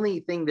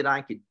only thing that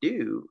I could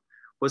do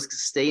was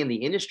stay in the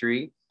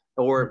industry,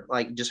 or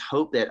like just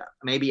hope that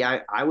maybe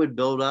I would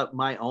build up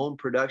my own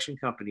production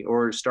company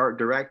or start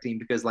directing,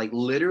 because like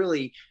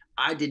literally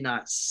I did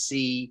not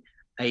see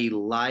a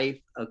life,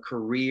 a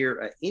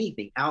career,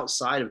 anything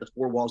outside of the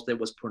four walls that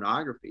was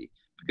pornography,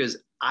 because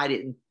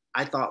I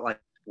thought like,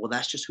 well,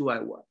 that's just who I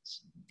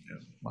was.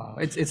 Wow.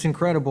 It's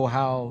incredible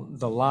how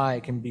the lie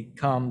can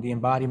become the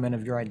embodiment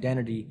of your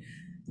identity,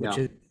 which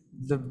is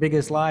the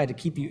biggest lie to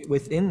keep you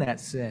within that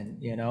sin,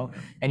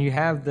 and you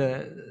have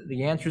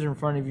the answers in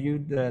front of you,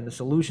 the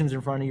solutions in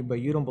front of you,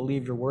 but you don't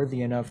believe you're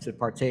worthy enough to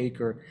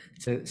partake or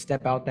to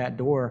step out that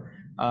door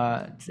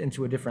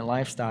into a different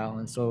lifestyle.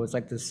 And so it's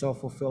like this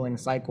self-fulfilling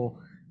cycle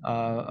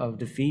of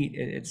defeat.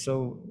 It's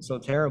so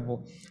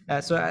terrible.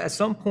 So at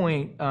some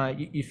point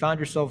you found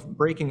yourself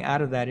breaking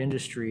out of that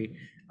industry.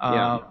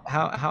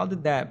 How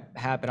did that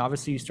happen?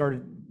 Obviously you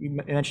started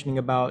mentioning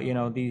about,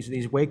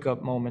 these wake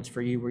up moments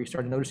for you where you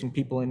started noticing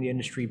people in the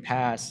industry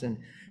pass and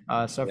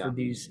suffer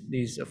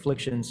these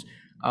afflictions.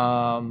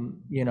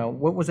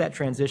 What was that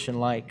transition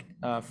like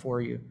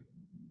for you?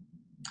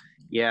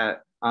 Yeah.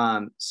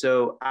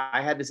 So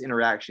I had this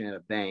interaction at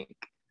a bank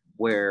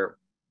where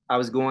I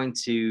was going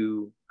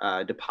to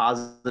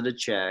deposit a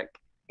check,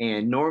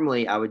 and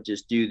normally I would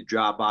just do the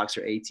Dropbox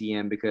or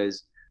ATM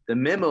because the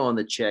memo on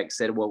the check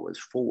said what it was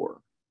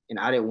for, and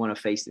I didn't want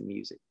to face the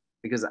music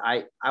because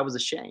I was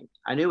ashamed.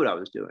 I knew what I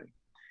was doing.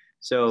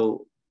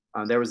 So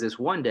there was this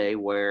one day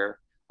where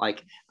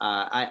like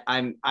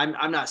I'm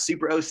not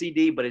super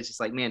OCD, but it's just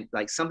like, man,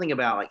 like something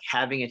about like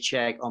having a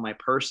check on my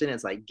person.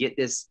 It's like, get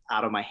this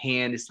out of my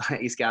hand. It's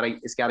like it's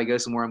gotta go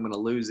somewhere. I'm gonna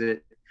lose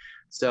it.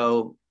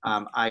 So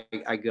I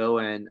go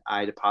and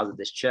I deposit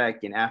this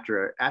check, and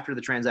after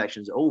the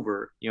transaction's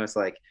over, it's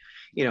like,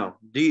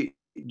 do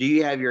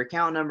you have your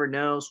account number?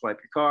 No. Swipe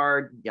your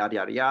card. Yada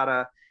yada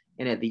yada.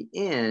 And at the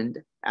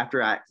end,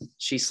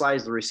 she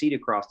slides the receipt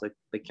across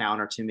the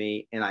counter to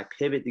me, and I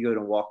pivot to go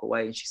to walk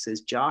away, and she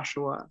says,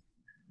 "Joshua,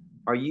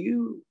 are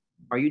you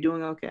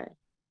doing okay?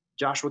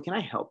 Joshua, can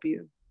I help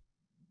you?"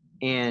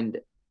 And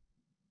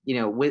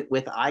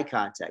with eye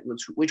contact,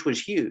 which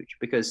was huge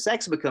because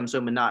sex becomes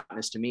so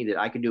monotonous to me that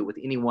I can do it with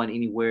anyone,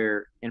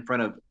 anywhere, in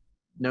front of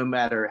no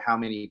matter how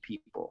many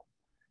people.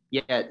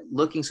 Yet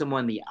looking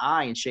someone in the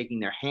eye and shaking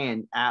their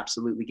hand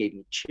absolutely gave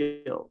me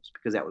chills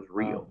because that was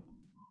real. Wow.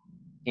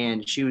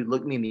 And she would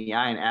look me in the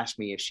eye and ask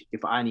me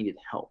if I needed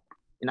help.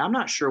 And I'm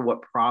not sure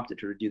what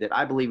prompted her to do that.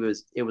 I believe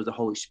it was the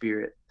Holy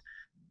Spirit.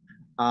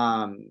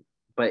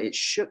 But it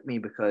shook me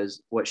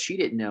because what she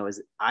didn't know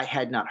is I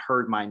had not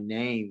heard my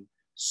name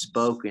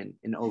spoken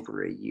in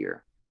over a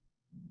year.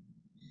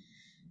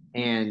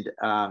 And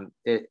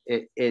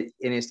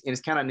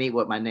it's kind of neat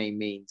what my name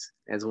means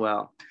as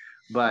well.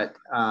 But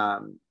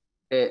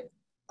it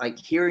like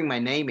hearing my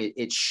name,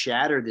 it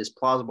shattered this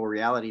plausible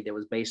reality that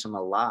was based on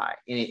a lie,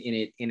 and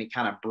it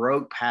kind of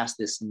broke past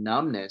this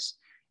numbness,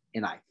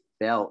 and I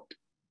felt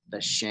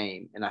the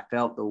shame, and I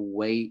felt the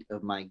weight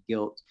of my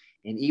guilt,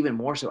 and even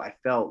more so, I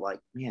felt like,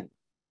 man,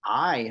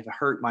 I have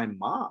hurt my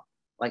mom.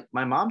 Like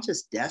my mom's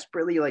just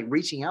desperately like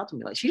reaching out to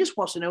me, like she just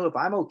wants to know if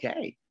I'm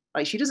okay.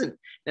 Like she doesn't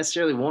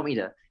necessarily want me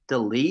to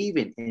leave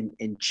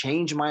and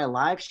change my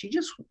life. She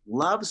just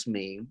loves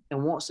me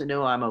and wants to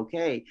know I'm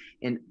okay.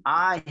 And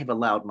I have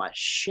allowed my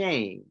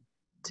shame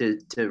to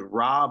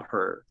rob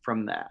her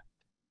from that.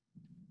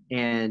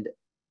 And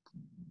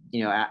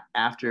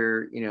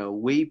after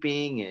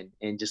weeping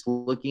and just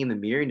looking in the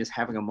mirror and just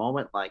having a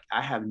moment, like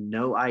I have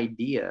no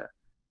idea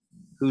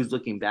who's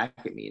looking back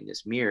at me in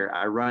this mirror.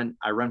 I run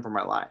for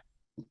my life.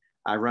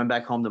 I run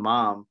back home to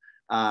mom,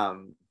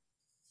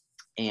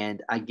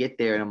 and I get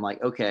there and I'm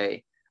like,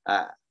 okay,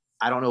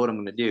 I don't know what I'm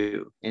going to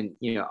do. And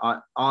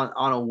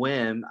on a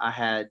whim,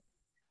 I'd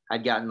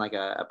gotten like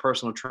a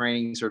personal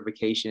training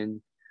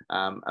certification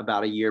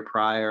about a year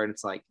prior, and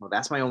it's like, well,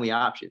 that's my only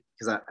option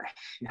because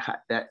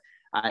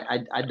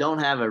I don't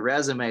have a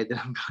resume that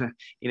I'm gonna,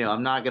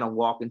 I'm not gonna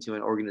walk into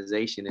an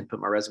organization and put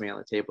my resume on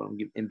the table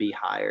and be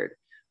hired.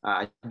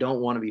 I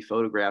don't want to be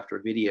photographed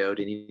or videoed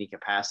in any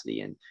capacity,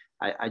 and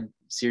I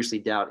seriously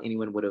doubt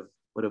anyone would have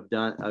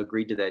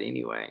agreed to that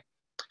anyway.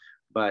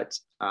 But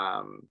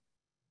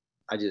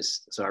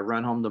so I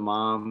run home to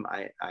mom.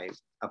 I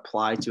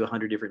apply to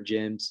 100 different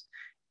gyms,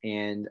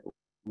 and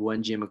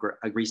one gym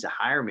agrees to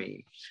hire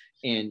me.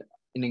 And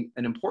an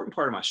important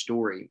part of my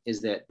story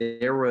is that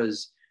there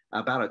was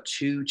about a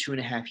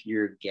 2.5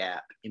 year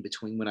gap in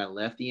between when I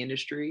left the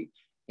industry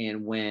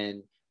and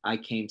when I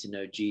came to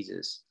know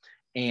Jesus.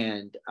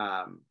 And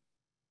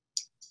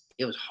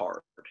it was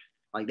hard.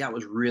 Like that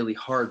was really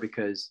hard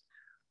because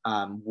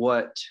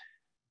what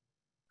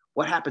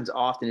happens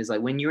often is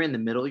like when you're in the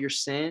middle of your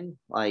sin,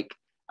 like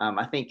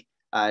I think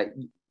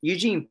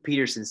Eugene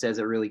Peterson says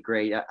it really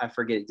great. I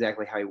forget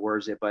exactly how he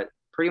words it, but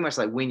pretty much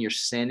like when you're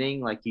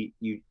sinning, like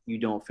you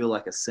don't feel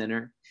like a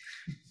sinner.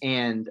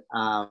 And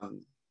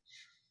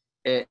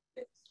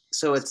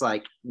so it's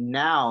like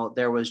now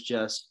there was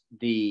just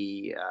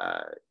the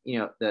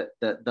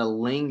the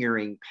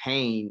lingering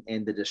pain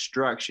and the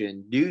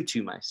destruction due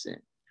to my sin.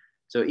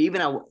 So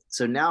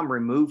now I'm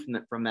removed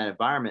from that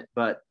environment,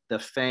 but the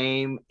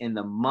fame and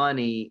the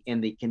money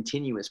and the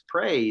continuous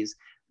praise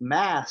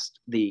masked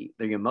the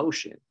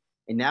emotion,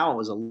 and now it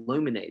was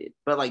illuminated.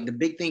 But like the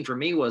big thing for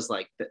me was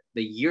like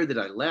the year that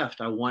I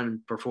left, I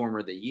won Performer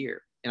of the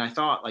Year, and I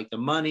thought like the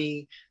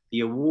money,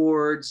 the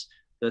awards,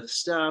 the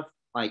stuff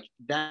like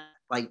that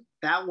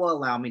will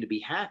allow me to be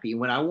happy.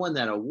 When I won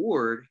that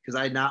award, because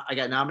I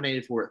got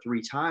nominated for it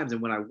 3 times,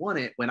 and when I won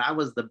it, when I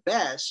was the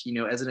best,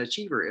 as an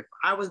achiever, if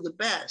I was the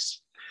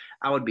best,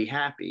 I would be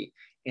happy.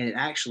 And it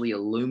actually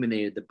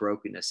illuminated the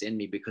brokenness in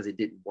me because it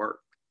didn't work.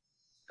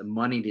 The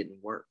money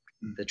didn't work.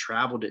 The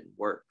travel didn't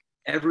work.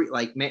 every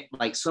like man,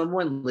 like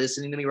someone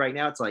listening to me right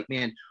now, it's like,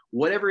 man,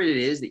 whatever it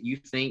is that you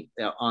think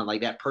that on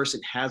like that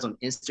person has on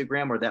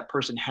Instagram or that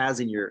person has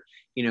in your,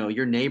 you know,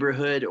 your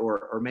neighborhood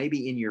or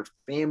maybe in your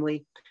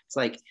family, it's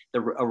like a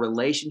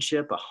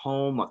relationship, a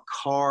home, a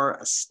car,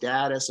 a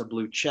status, a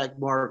blue check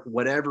mark,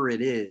 whatever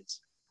it is,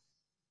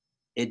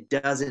 it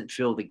doesn't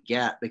fill the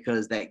gap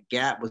because that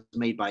gap was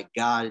made by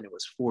God and it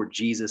was for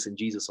Jesus and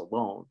Jesus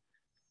alone.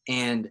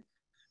 And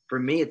for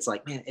me, it's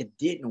like, man, it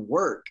didn't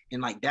work.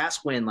 And like,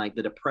 that's when like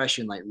the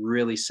depression like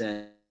really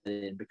set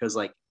in, because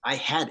like I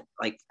had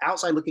like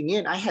outside looking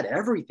in, I had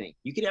everything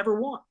you could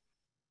ever want.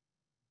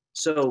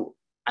 So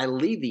I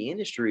leave the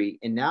industry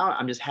and now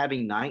I'm just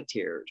having night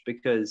terrors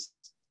because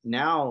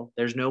now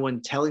there's no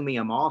one telling me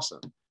I'm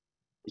awesome.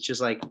 It's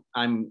just like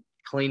I'm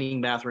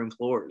cleaning bathroom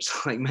floors,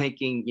 like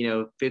making, you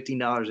know,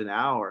 $15 an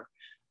hour.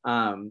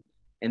 And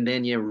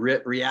then, you know,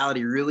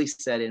 reality really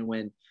set in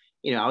when,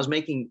 you know, I was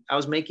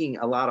making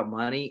a lot of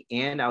money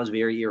and I was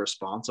very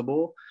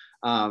irresponsible.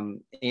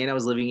 And I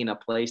was living in a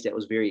place that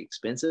was very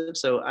expensive.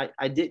 So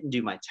I didn't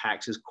do my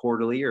taxes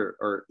quarterly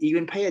or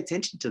even pay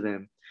attention to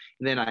them.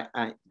 And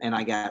then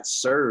I got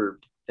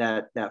served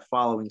that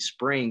following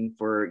spring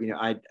for, you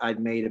know, I'd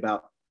made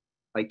about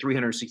like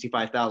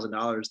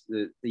 $365,000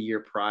 the year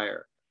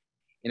prior.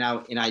 And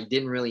I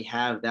didn't really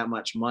have that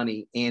much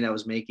money and I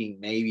was making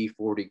maybe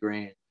 40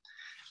 grand.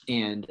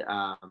 And,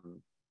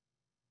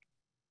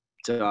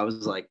 so I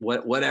was like,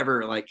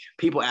 whatever, like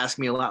people ask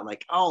me a lot,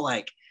 like, oh,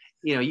 like,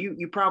 you know,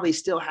 you probably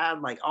still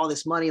have like all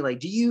this money. Like,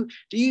 do you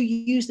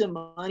use the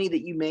money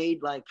that you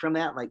made like from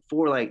that, like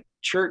for like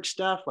church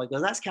stuff? Like,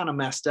 well, that's kind of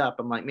messed up.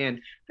 I'm like, man,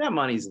 that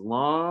money's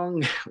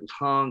long,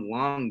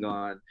 long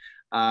gone.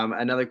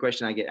 Another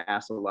question I get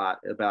asked a lot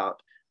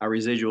about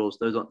residuals,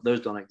 those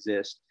don't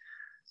exist.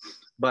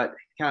 But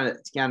kind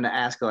of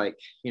ask like,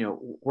 you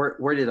know,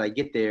 where did I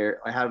get there?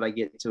 Or how did I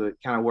get to it?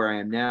 Kind of where I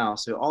am now.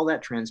 So all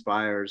that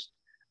transpires.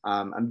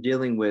 I'm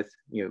dealing with,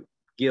 you know,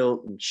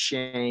 guilt and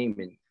shame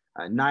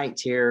and night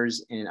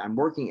terrors, and I'm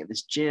working at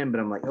this gym, but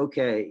I'm like,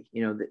 okay,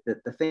 you know,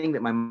 the thing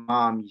that my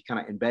mom kind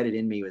of embedded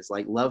in me was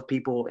like, love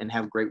people and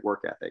have great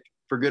work ethic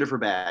for good or for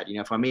bad. You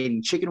know, if I'm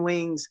eating chicken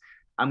wings,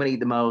 I'm going to eat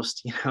the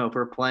most, you know, if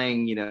we're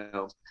playing, you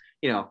know,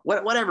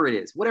 whatever it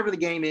is, whatever the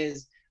game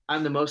is,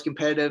 I'm the most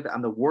competitive.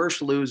 I'm the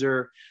worst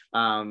loser.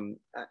 And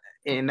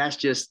that's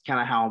just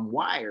kind of how I'm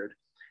wired.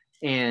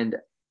 And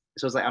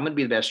so it's like, I'm going to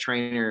be the best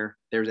trainer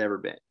there's ever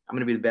been. I'm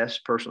going to be the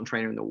best personal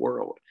trainer in the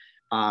world.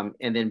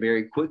 And then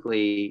very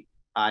quickly,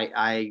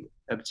 I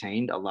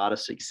obtained a lot of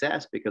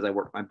success because I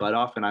worked my butt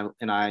off, and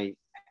I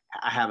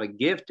have a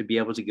gift to be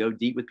able to go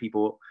deep with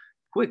people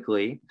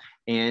quickly.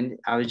 And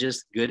I was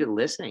just good at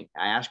listening.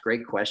 I asked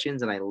great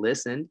questions and I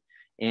listened,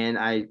 and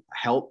I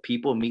helped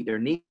people meet their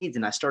needs.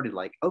 And I started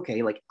like,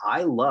 okay, like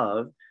I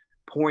love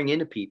pouring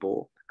into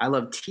people. I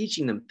love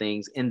teaching them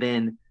things and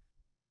then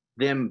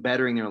them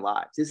bettering their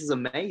lives. This is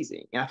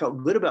amazing. And I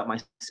felt good about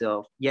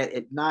myself. Yet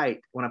at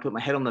night, when I put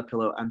my head on the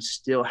pillow, I'm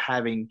still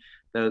having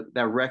that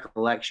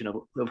recollection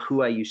of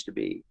who I used to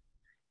be,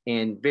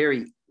 and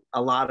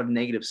a lot of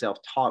negative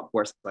self-talk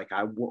where it's like,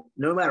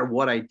 no matter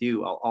what I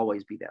do, I'll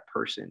always be that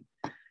person.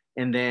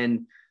 And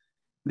then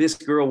this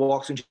girl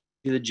walks into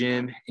the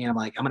gym and I'm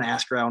like, I'm going to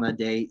ask her out on a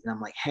date. And I'm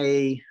like,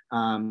 hey,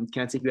 can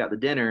I take you out to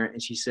dinner?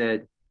 And she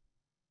said,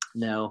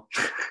 no.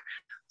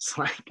 It's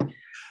like,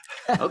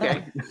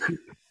 okay.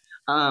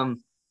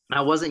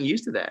 I wasn't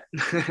used to that.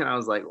 And I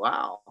was like,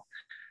 wow.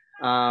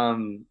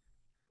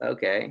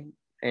 Okay.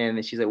 And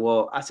then she's like,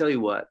 well, I'll tell you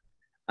what,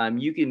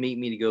 you can meet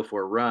me to go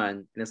for a run.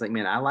 And it's like,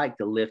 man, I like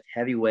to lift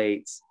heavy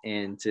weights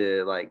and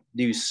to like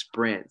do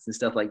sprints and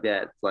stuff like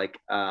that. It's like,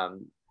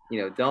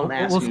 you know, don't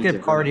ask We'll me skip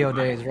to cardio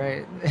days,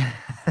 right?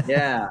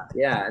 yeah.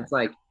 It's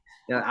like,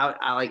 you know,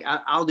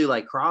 I'll do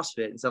like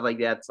CrossFit and stuff like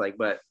that. It's like,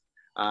 but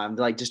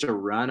like just to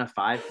run a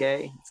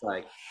 5K, it's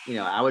like, you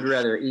know, I would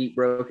rather eat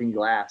broken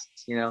glass,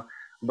 you know.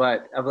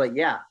 But I'm like,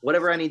 yeah,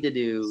 whatever I need to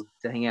do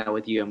to hang out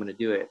with you, I'm going to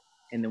do it.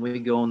 And then we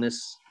go on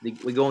this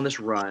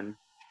run.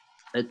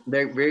 It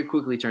very, very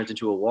quickly turns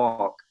into a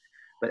walk.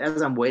 But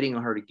as I'm waiting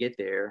on her to get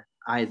there,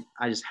 I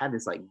just had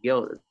this like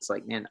guilt. It's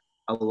like, man,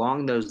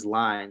 along those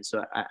lines.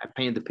 So I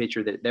painted the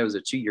picture that there was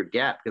a 2-year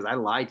gap because I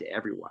lied to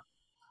everyone.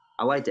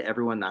 I lied to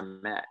everyone that I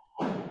met.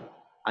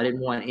 I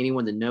didn't want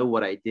anyone to know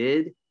what I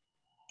did.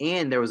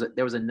 And there was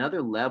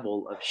another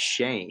level of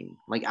shame.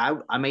 Like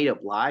I made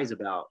up lies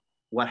about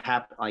what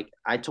happened. Like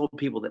I told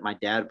people that my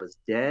dad was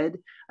dead.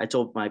 I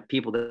told my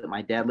people that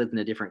my dad lived in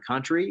a different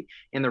country.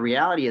 And the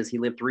reality is he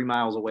lived 3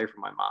 miles away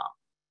from my mom.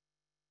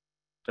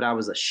 But I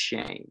was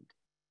ashamed.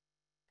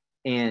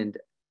 And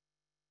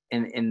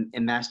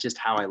that's just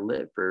how I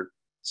lived for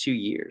 2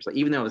 years. Like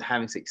even though I was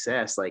having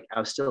success, like I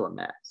was still a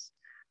mess.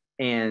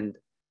 And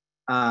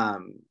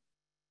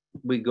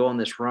we go on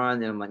this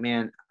run and I'm like,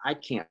 man, I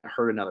can't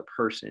hurt another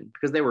person,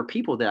 because there were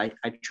people that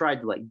I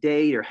tried to like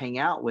date or hang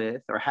out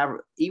with or have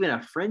even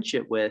a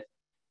friendship with.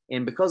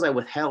 And because I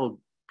withheld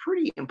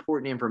pretty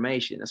important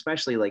information,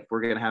 especially like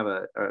we're going to have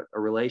a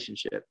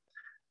relationship,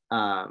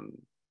 I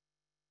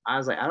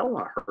was like, I don't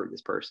want to hurt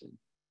this person.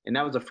 And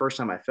that was the first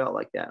time I felt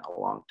like that in a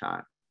long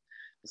time.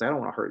 Because I don't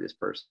want to hurt this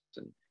person.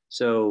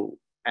 So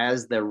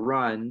as the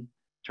run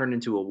turned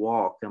into a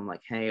walk, I'm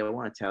like, hey, I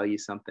want to tell you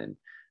something.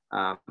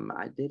 I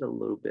did a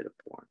little bit of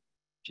porn.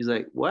 She's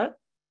like, what?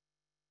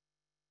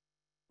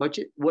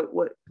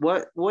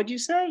 What'd you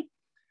say? And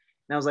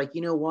I was like,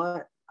 you know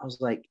what? I was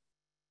like,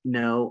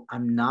 no,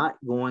 I'm not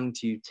going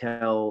to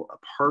tell a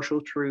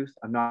partial truth.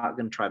 I'm not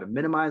going to try to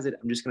minimize it.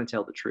 I'm just going to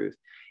tell the truth.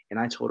 And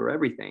I told her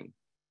everything.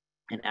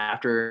 And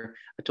after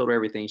I told her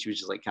everything, she was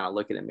just like kind of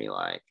looking at me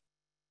like,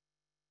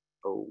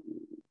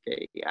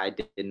 okay, I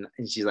didn't.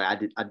 And she's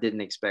like, I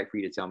didn't expect for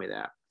you to tell me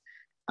that.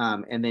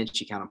 And then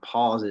she kind of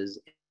pauses,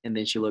 and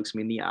then she looks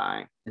me in the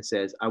eye and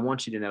says, I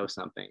want you to know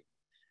something.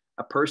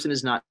 A person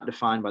is not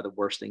defined by the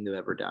worst thing they've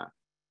ever done.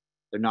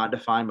 They're not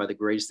defined by the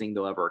greatest thing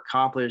they'll ever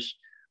accomplish.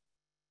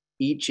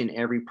 Each and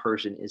every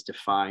person is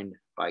defined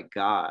by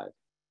God.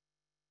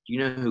 Do you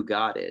know who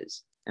God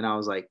is? And I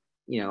was like,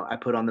 I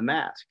put on the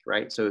mask,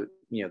 right? So,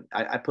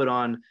 I put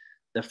on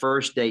the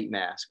first date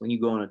mask. When you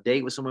go on a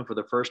date with someone for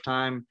the first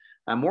time,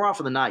 more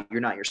often than not,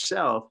 you're not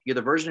yourself. You're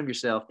the version of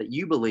yourself that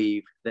you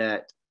believe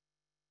that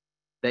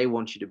they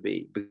want you to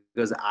be,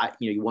 because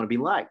you want to be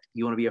liked,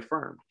 you want to be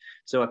affirmed.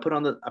 So I put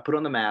on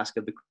the mask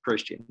of the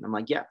Christian. I'm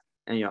like, yeah.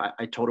 And,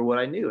 I told her what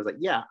I knew. I was like,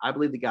 yeah, I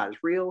believe that God is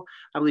real.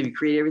 I believe he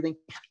created everything.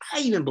 I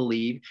even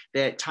believe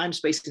that time,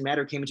 space, and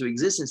matter came into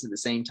existence at the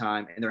same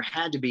time. And there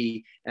had to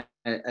be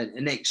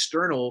an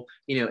external,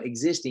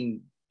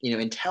 existing,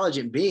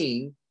 intelligent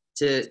being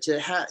to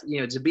have,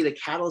 to be the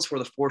catalyst for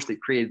the force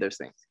that created those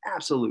things.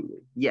 Absolutely.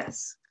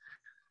 Yes.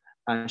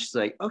 She's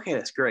like, okay,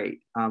 that's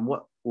great.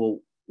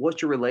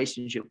 What's your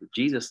relationship with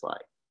Jesus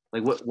like?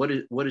 Like,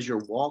 what is your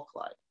walk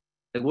like?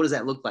 Like, what does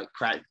that look like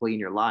practically in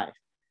your life?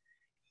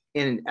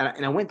 And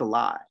I went to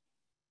lie,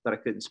 but I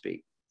couldn't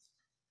speak.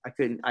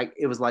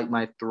 It was like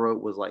my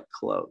throat was like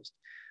closed.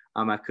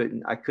 I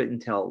couldn't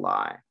tell a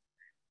lie.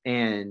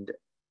 And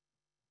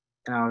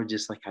I was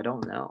just like, I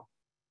don't know.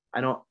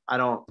 I don't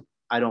know.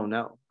 I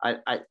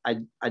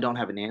don't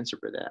have an answer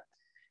for that.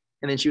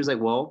 And then she was like,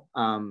 well,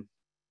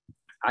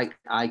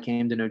 I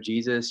came to know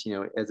Jesus,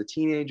 as a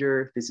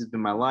teenager. This has been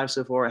my life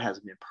so far. It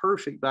hasn't been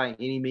perfect by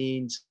any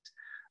means.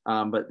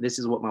 But this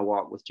is what my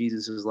walk with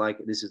Jesus is like.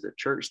 This is the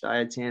church that I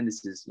attend.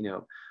 This is,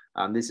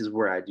 this is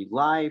where I do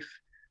life.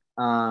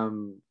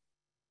 And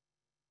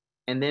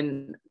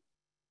then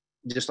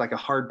just like a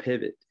hard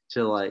pivot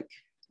to like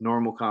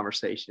normal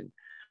conversation,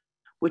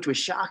 which was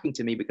shocking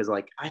to me because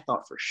like I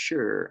thought for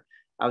sure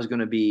I was going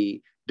to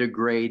be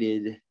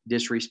degraded,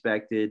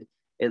 disrespected,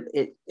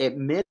 at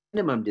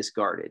minimum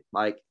discarded.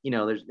 Like,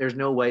 there's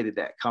no way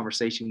that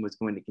conversation was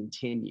going to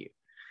continue.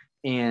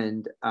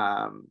 And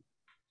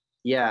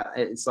yeah,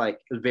 it's like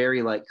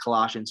very like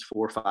Colossians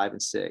 4, 5,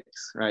 and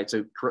 6, right?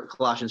 So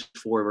Colossians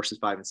 4 verses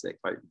 5 and 6,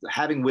 right?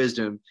 Having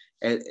wisdom,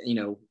 as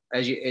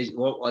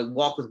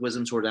walk with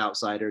wisdom toward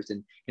outsiders,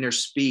 and her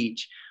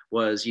speech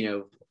was,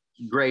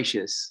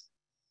 gracious.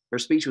 Her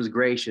speech was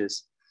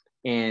gracious,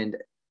 and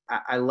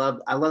I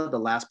love the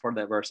last part of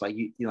that verse, like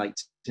you like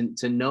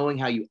to knowing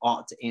how you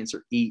ought to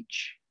answer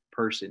each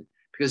person,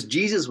 because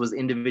Jesus was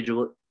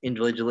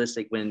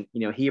individualistic when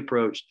he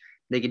approached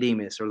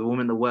Nicodemus or the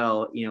woman at the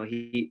well.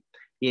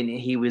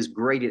 He was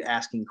great at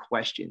asking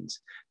questions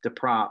to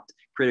prompt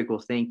critical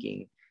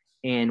thinking.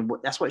 And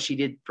that's what she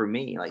did for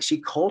me. Like,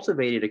 she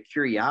cultivated a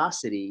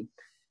curiosity,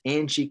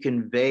 and she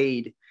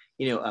conveyed,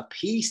 a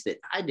piece that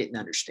I didn't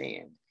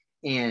understand.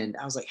 And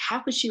I was like, how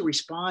could she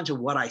respond to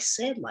what I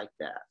said like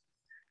that?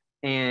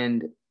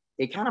 And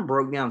it kind of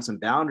broke down some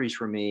boundaries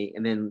for me.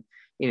 And then,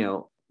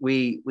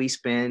 we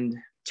spend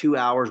 2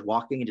 hours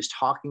walking and just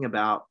talking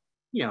about,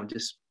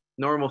 just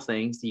normal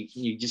things.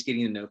 You just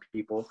getting to know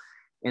people.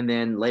 And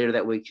then later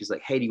that week, she's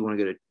like, hey, do you want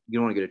to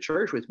go to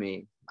church with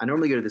me? I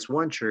normally go to this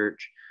one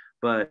church,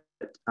 but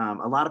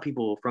a lot of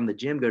people from the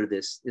gym go to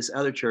this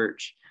other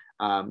church.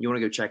 You want to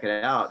go check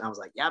it out? And I was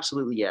like, yeah,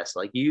 absolutely. Yes.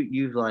 Like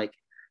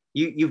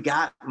you've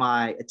got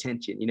my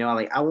attention,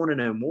 I want to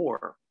know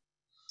more.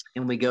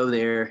 And we go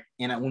there,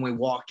 and when we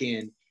walk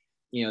in,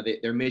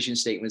 their mission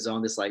statement is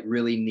on this like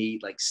really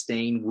neat, like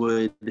stained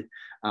wood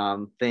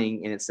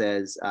thing. And it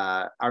says,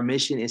 our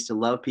mission is to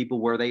love people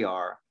where they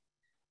are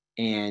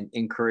and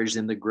encourage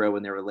them to grow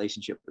in their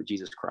relationship with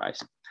Jesus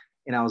Christ.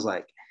 And I was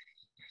like,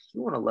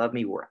 you want to love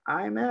me where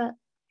I'm at?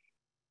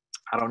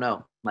 I don't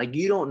know. Like,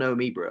 you don't know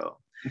me, bro.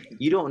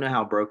 You don't know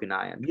how broken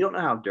I am. You don't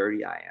know how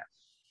dirty I am.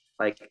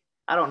 Like,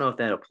 I don't know if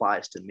that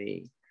applies to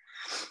me.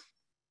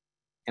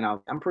 And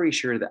I'm pretty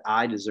sure that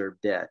I deserve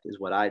death is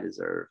what I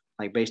deserve,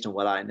 like based on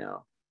what I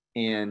know.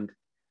 And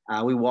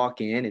we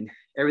walk in, and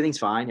everything's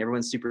fine.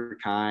 Everyone's super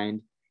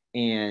kind.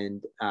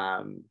 And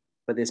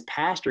but this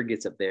pastor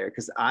gets up there,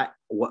 because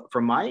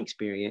from my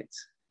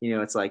experience,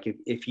 it's like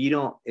if you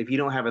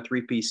don't have a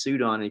 3-piece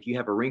suit on, and if you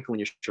have a wrinkle in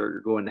your shirt,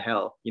 you're going to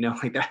hell.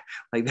 Like that.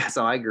 Like, that's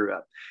how I grew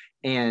up.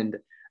 And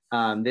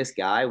this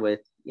guy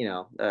with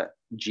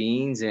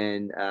jeans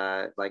and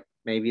like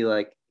maybe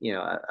like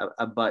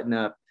a button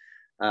up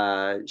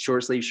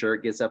short sleeve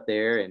shirt gets up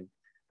there, and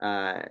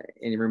and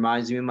it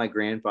reminds me of my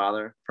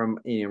grandfather from,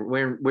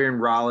 we're in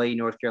Raleigh,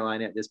 North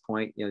Carolina at this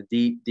point,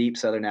 deep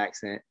Southern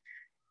accent.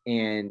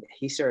 And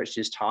he starts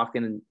just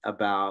talking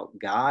about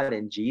God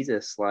and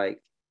Jesus, like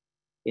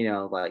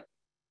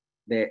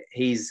that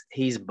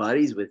he's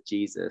buddies with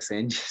Jesus,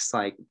 and just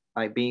like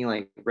being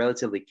like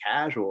relatively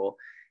casual.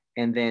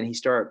 And then he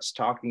starts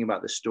talking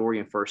about the story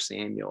in 1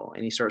 Samuel,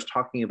 and he starts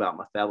talking about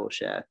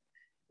Mephibosheth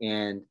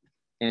and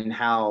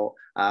how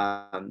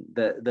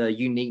the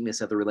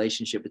uniqueness of the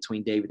relationship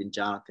between David and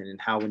Jonathan,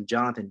 and how when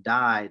Jonathan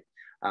died,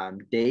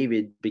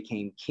 David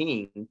became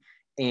king.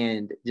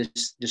 And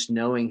just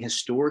knowing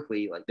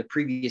historically, like the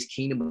previous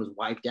kingdom was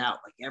wiped out,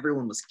 like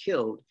everyone was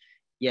killed.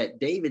 Yet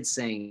David's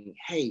saying,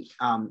 hey,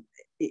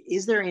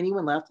 is there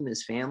anyone left in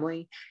his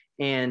family?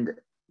 And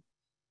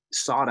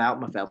sought out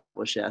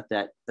Mephibosheth,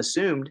 that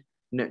assumed,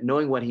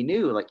 knowing what he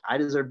knew, like, I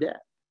deserve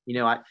death.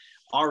 I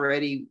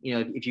already,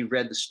 if you've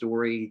read the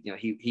story,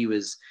 he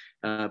was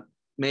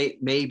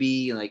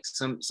maybe like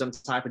some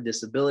type of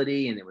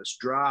disability, and it was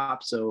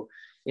dropped. So,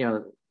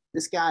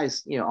 this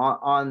guy's,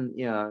 on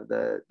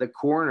the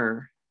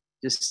corner,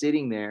 just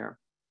sitting there,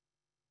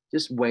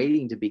 just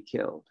waiting to be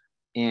killed.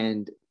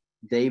 And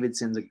David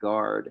sends a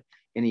guard,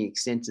 and he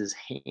extends his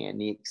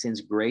hand, he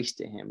extends grace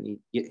to him, and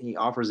he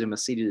offers him a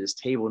seat at his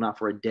table, not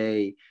for a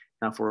day,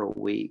 not for a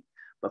week,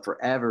 but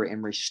forever,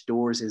 and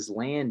restores his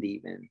land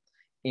even.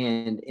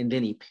 And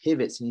then he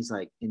pivots, and he's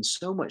like, and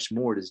so much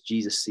more does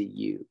Jesus see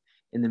you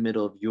in the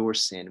middle of your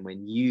sin,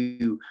 when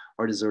you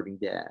are deserving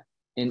death.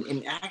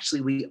 And actually,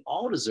 we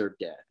all deserve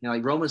death.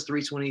 Like Romans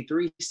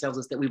 3:23 tells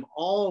us that we've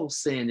all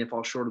sinned and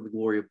fall short of the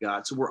glory of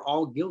God. So we're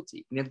all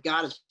guilty. And if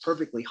God is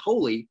perfectly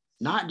holy,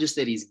 not just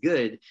that he's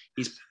good,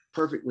 he's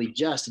perfectly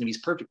just. And if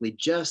he's perfectly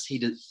just,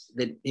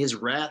 that his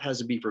wrath has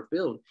to be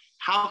fulfilled.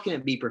 How can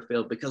it be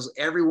fulfilled? Because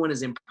everyone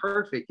is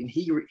imperfect, and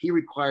he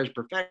requires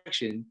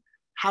perfection.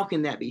 How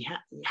can that be?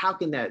 How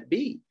can that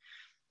be?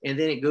 And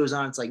then it goes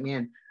on. It's like,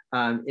 man,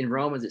 in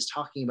Romans, it's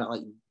talking about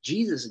like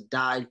Jesus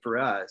died for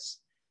us,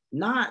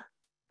 not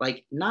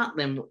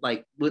them,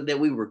 like that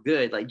we were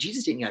good. Like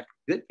Jesus didn't have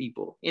good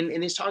people. And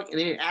it's talking, and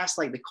then it asks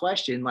like the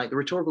question, like the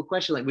rhetorical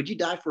question, like, would you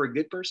die for a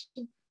good person?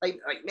 Like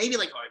maybe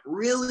like a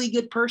really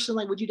good person,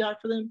 like, would you die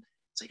for them?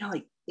 It's like, no,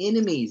 like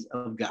enemies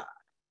of God.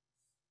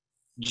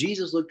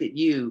 Jesus looked at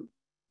you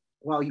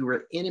while you were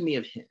an enemy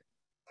of him,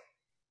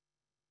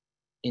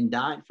 and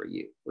died for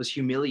you, was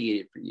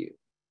humiliated for you,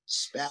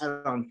 spat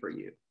on for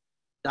you,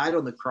 died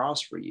on the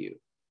cross for you.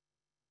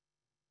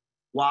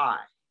 Why?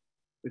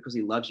 Because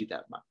he loves you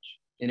that much.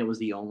 And it was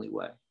the only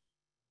way.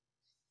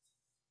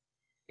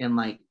 And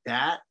like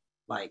that,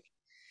 like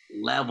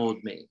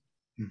leveled me,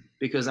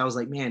 because I was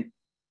like, man,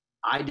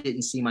 I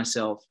didn't see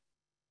myself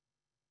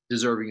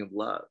deserving of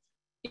love.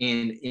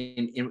 And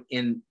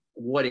in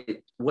what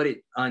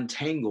it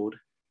untangled,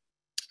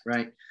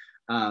 right?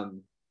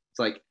 It's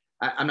like,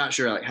 I'm not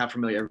sure like how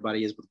familiar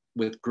everybody is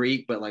with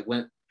Greek, but like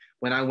when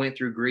I went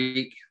through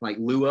Greek, like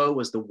luo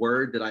was the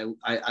word that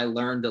I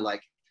learned to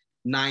like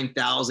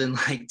 9,000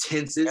 like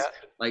tenses. Yeah.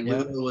 Like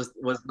yeah. Luo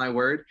was my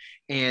word.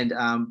 And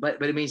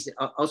but it means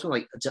also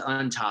like to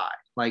untie,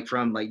 like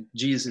from like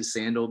Jesus'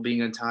 sandal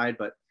being untied,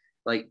 but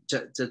like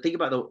to think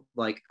about the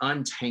like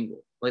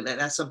untangle, like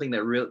that's something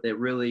that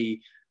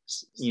really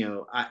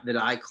that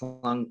I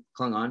clung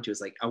on to.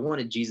 Is like I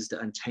wanted Jesus to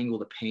untangle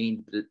the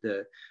pain,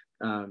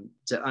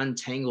 to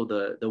untangle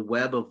the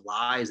web of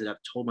lies that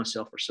I've told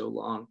myself for so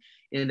long.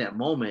 And in that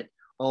moment,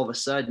 all of a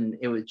sudden,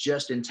 it was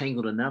just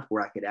entangled enough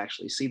where I could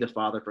actually see the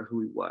Father for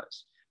who he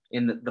was.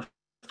 And the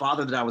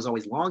Father that I was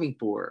always longing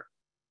for,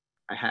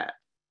 I had.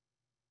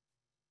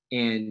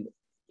 And,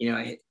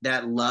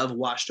 that love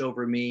washed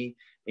over me,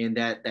 and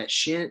the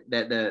shame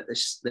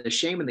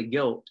and the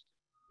guilt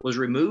was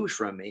removed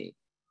from me,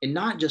 and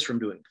not just from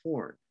doing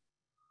porn,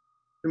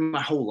 from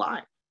my whole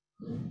life.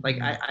 Like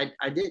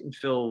I didn't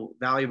feel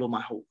valuable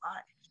my whole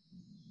life.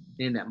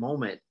 And in that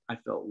moment, I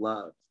felt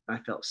loved, I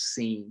felt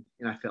seen,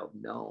 and I felt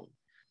known.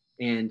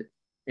 And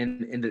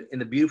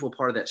the beautiful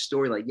part of that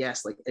story, like,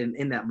 yes, like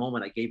in that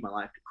moment, I gave my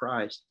life to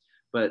Christ.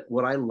 But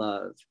what I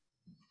love,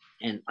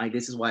 and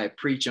this is why I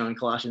preach on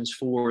Colossians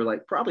 4,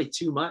 like probably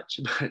too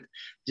much, but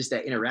just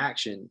that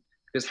interaction,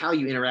 because how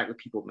you interact with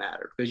people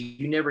matter, because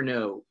you never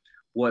know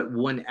what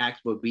one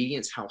act of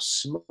obedience, how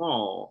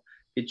small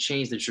it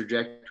changed the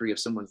trajectory of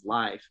someone's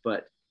life.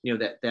 But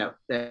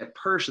that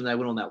person that I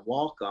went on that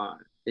walk on,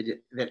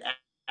 that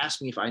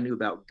asked me if I knew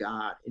about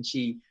God, and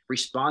she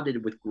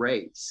responded with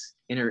grace,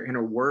 and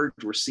her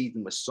words were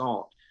seasoned with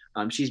salt.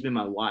 She's been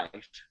my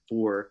wife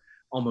for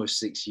almost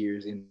 6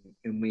 years, and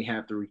we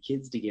have 3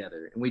 kids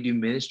together, and we do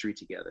ministry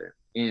together.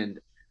 And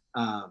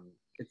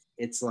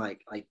it's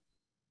like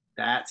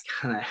that's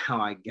kind of how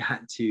I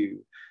got to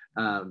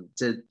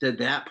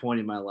that point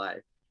in my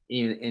life,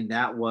 and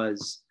that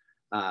was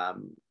a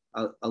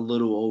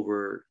little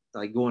over,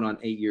 like, going on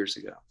 8 years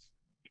ago.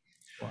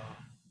 Wow.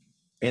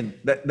 And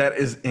that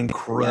is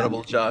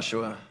incredible,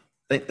 Joshua.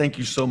 Thank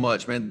you so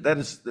much, man. That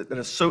is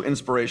so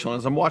inspirational.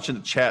 As I'm watching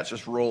the chats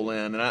just roll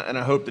in, and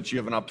I hope that you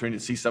have an opportunity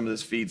to see some of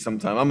this feed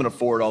sometime. I'm going to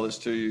forward all this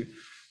to you.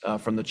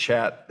 from the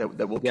chat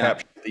that we'll Yeah.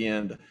 capture at the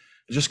end,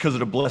 just because of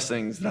the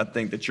blessings that I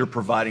think that you're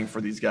providing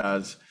for these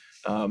guys.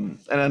 And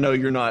I know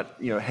you're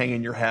not,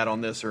 hanging your hat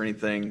on this or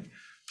anything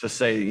to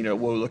say,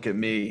 whoa, look at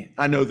me.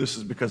 I know this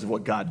is because of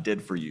what God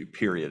did for you,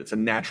 period. It's a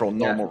natural,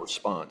 normal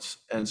response.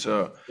 And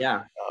so,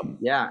 Yeah.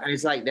 And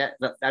it's like that.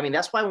 I mean,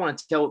 that's why I want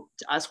to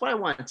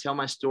tell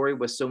my story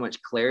with so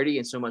much clarity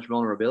and so much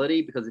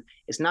vulnerability, because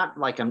it's not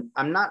like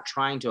I'm not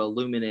trying to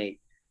illuminate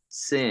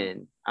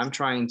sin. I'm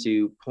trying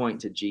to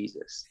point to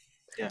Jesus.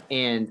 Yeah.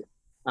 And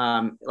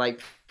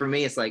like for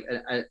me, it's like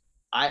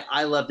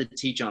I love to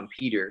teach on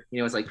Peter.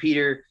 It's like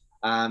Peter.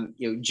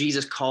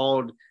 Jesus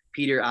called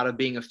Peter out of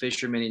being a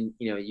fisherman, and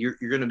you're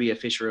going to be a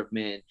fisher of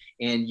men,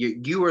 and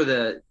you are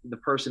the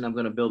person I'm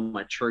going to build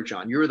my church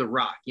on. You're the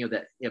rock.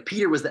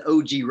 Peter was the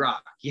OG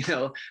rock.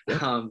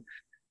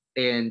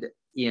 And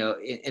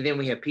then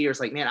we have Peter.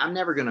 It's like, man, I'll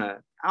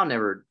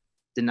never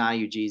deny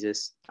you,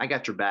 Jesus. I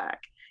got your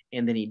back.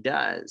 And then he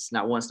does,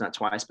 not once, not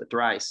twice, but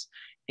thrice.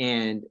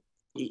 And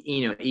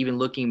even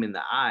looking him in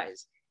the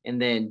eyes.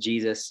 And then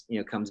Jesus,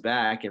 comes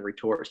back and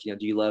retorts, do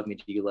you love me?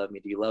 Do you love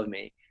me? Do you love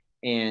me?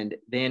 And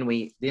then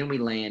we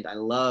land. I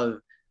love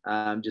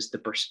just the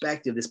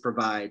perspective this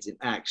provides in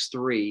Acts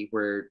 3,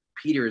 where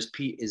Peter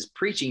is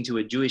preaching to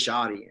a Jewish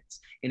audience,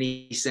 and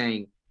he's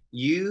saying,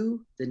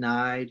 you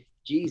denied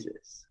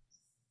Jesus.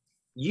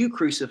 You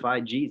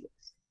crucified Jesus.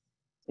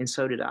 And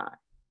so did I.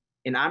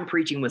 And I'm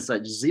preaching with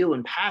such zeal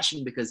and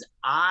passion because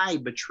I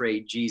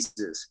betrayed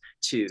Jesus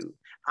too.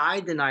 I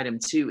denied him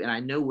too, and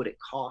I know what it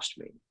cost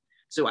me.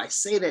 So I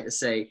say that to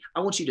say,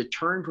 I want you to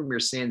turn from your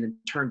sin and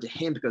turn to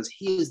him, because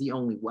he is the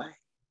only way.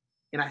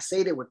 And I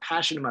say that with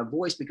passion in my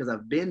voice because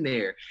I've been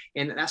there.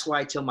 And that's why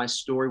I tell my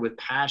story with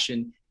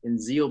passion and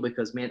zeal,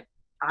 because, man,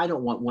 I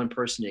don't want one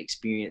person to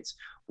experience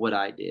what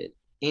I did.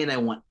 And I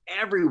want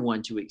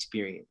everyone to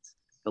experience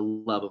the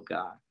love of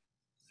God.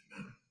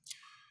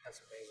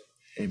 That's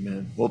amazing.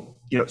 Amen. Well,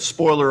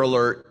 spoiler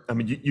alert. I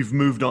mean, you've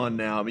moved on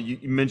now. I mean,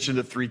 you mentioned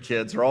the 3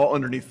 kids. They're all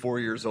underneath 4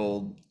 years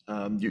old.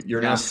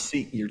 You're now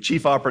you're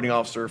chief operating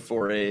officer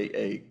for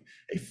a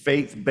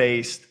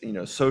faith-based,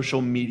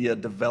 social media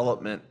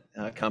development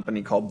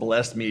company called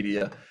Blessed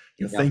Media.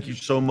 Thank you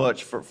so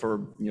much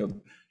for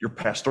your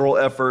pastoral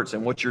efforts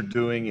and what you're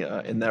doing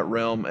in that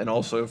realm, and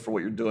also for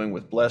what you're doing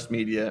with Blessed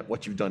Media,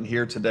 what you've done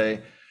here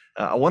today.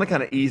 I want to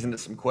kind of ease into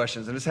some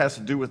questions, and this has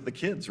to do with the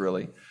kids,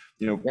 really.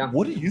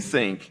 What do you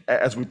think,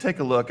 as we take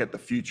a look at the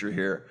future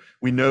here?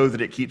 We know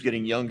that it keeps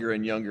getting younger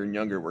and younger and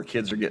younger, where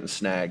kids are getting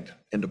snagged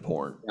into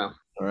porn. Yeah.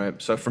 All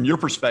right. So from your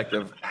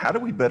perspective, how do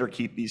we better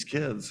keep these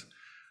kids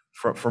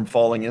from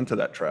falling into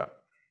that trap?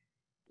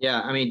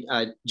 Yeah, I mean,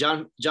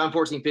 John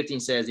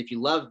 14:15 says, if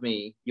you love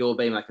me, you'll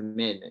obey my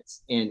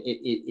commandments. And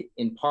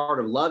and part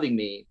of loving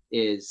me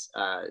is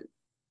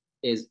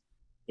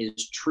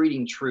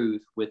treating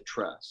truth with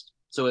trust.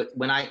 So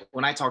when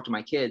I talk to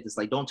my kids, it's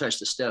like, don't touch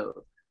the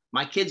stove.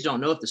 My kids don't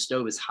know if the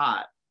stove is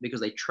hot because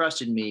they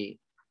trusted me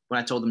when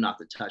I told them not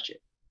to touch it.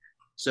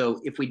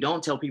 So if we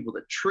don't tell people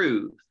the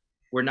truth,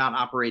 we're not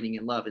operating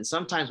in love. And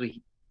sometimes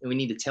we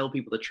need to tell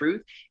people the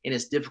truth, and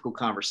it's difficult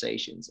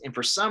conversations. And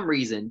for some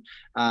reason,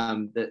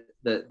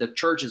 the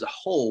church as a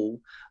whole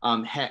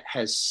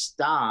has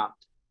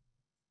stopped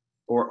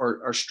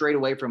or strayed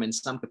away from, in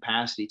some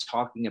capacity,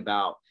 talking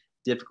about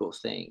difficult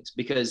things.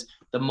 Because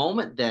the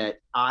moment that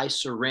I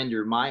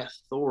surrender my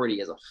authority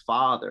as a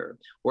father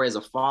or as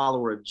a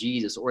follower of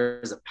Jesus or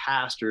as a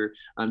pastor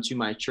to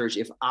my church,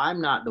 if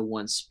I'm not the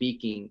one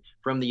speaking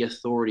from the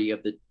authority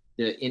of the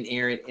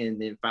inerrant and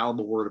the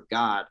infallible word of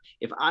God,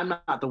 if I'm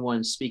not the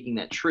one speaking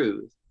that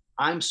truth,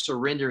 I'm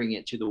surrendering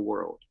it to the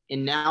world.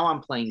 And now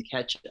I'm playing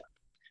catch up.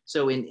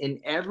 So in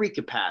every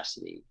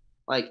capacity,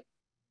 like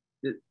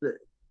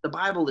the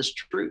Bible is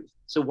truth.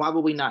 So why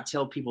would we not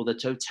tell people the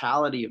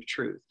totality of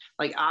truth?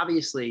 Like,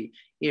 obviously,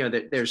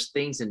 there's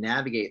things to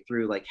navigate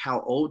through, like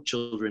how old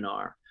children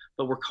are,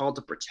 but we're called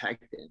to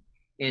protect them.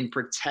 And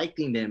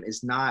protecting them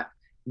is not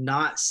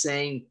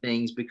saying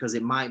things because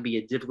it might be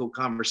a difficult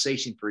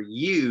conversation for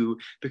you,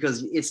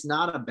 because it's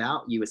not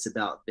about you, it's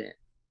about them.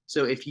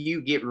 So if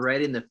you get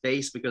red in the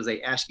face because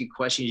they ask you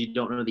questions you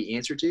don't know the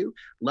answer to,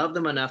 love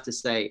them enough to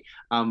say,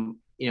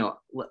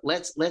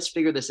 let's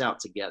figure this out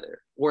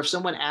together. Or if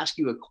someone asks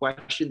you a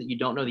question that you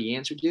don't know the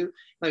answer to,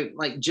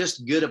 like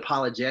just good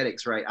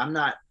apologetics, right? I'm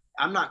not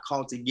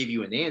called to give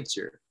you an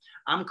answer.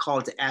 I'm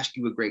called to ask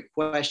you a great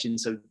question,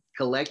 so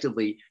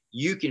collectively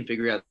you can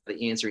figure out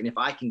the answer. And if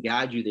I can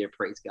guide you there,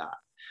 praise God.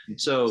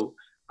 So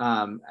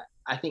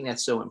I think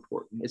that's so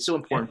important. It's so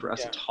important for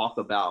us to talk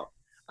about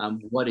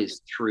what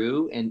is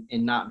true and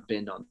not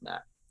bend on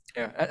that.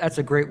 Yeah, that's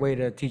a great way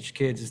to teach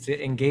kids, is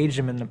to engage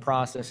them in the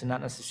process and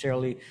not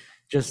necessarily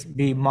just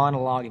be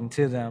monologuing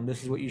to them.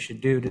 This is what you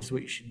should do. This is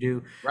what you should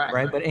do.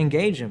 Right. But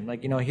engage them,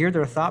 hear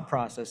their thought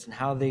process and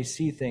how they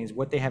see things,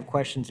 what they have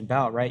questions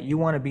about, right? You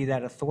want to be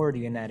that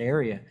authority in that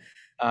area.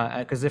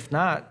 Because if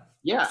not,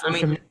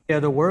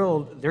 the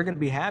world, they're going to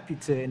be happy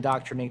to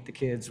indoctrinate the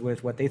kids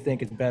with what they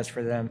think is best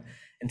for them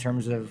in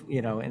terms of,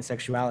 in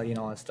sexuality and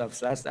all that stuff.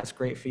 So that's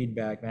great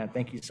feedback, man.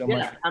 Thank you so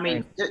much. I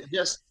mean,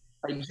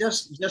 like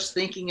just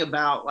thinking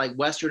about like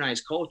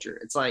westernized culture,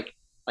 it's like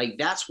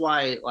that's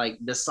why like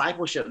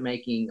discipleship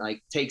making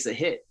like takes a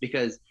hit,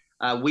 because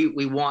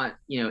we want,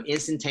 you know,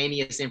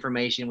 instantaneous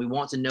information. We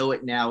want to know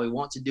it now. We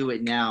want to do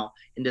it now.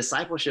 And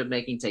discipleship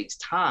making takes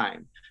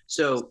time.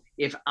 So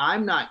if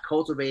I'm not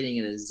cultivating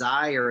a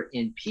desire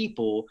in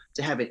people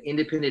to have an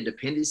independent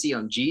dependency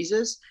on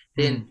Jesus,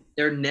 then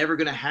they're never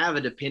going to have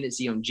a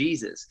dependency on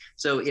Jesus.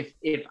 So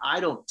if I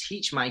don't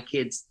teach my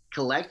kids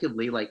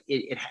collectively, like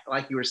it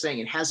like you were saying,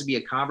 it has to be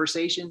a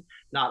conversation,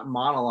 not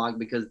monologue,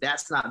 because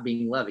that's not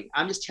being loving.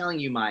 I'm just telling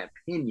you my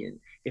opinion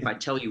if I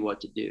tell you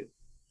what to do.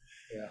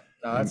 Yeah,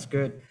 no, that's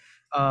good.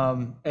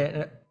 And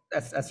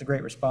that's a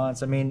great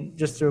response. I mean,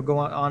 just to go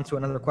on to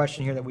another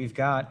question here that we've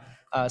got,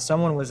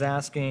 someone was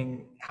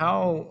asking,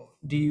 how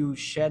do you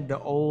shed the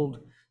old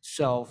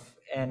self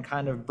and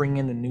kind of bring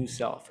in the new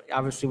self?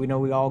 Obviously, we know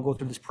we all go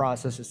through this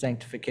process of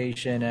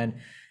sanctification, and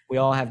we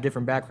all have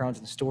different backgrounds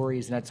and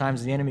stories, and at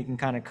times the enemy can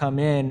kind of come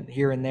in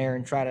here and there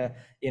and try to,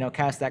 you know,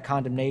 cast that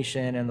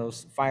condemnation and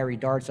those fiery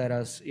darts at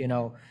us, you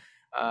know,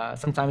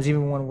 sometimes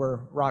even when we're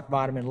rock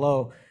bottom and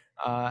low.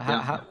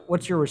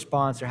 What's your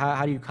response, or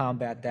how do you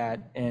combat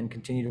that and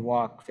continue to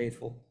walk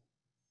faithful?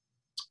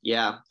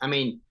 Yeah, I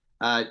mean,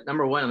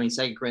 number one, I mean,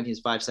 2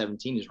 Corinthians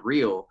 5:17 is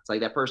real. It's like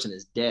that person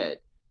is dead.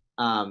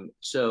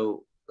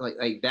 So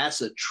like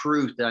that's a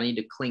truth that I need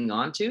to cling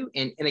on to.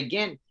 And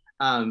again,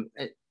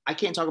 I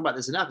can't talk about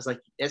this enough. It's like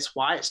that's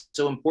why it's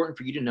so important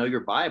for you to know your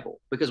Bible,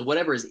 because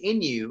whatever is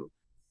in you,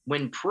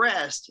 when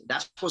pressed,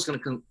 that's what's going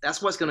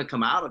to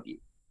come out of you.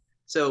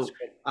 So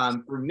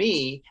for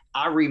me,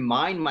 I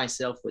remind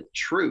myself with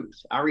truth.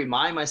 I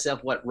remind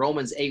myself what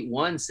Romans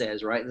 8:1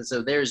 says, right? And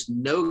so there's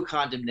no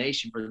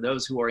condemnation for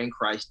those who are in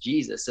Christ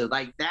Jesus. So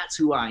like that's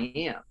who I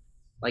am.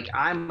 Like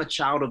I'm a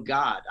child of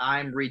God.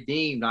 I'm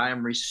redeemed. I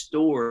am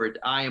restored.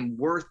 I am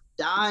worth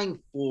dying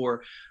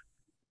for.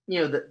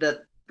 You know,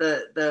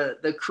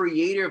 the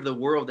creator of the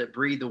world that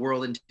breathed the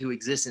world into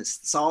existence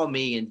saw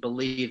me and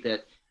believed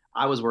that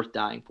I was worth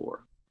dying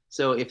for.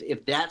 So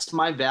if that's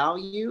my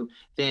value,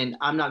 then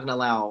I'm not going to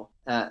allow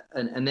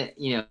an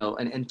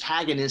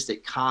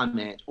antagonistic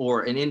comment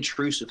or an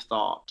intrusive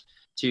thought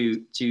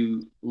to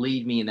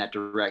lead me in that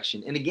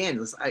direction. And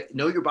again,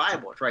 know your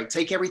Bible, right?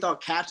 Take every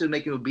thought captive and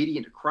make it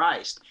obedient to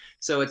Christ.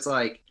 So it's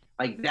like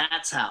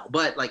that's how.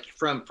 But like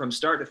from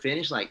start to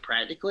finish, like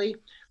practically,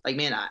 like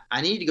man,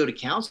 I needed to go to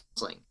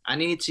counseling. I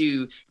needed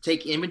to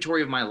take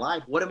inventory of my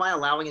life. What am I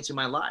allowing into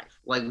my life?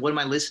 Like what am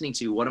I listening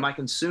to? What am I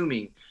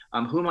consuming?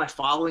 Who am I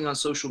following on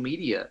social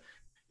media?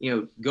 You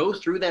know, go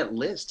through that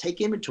list, take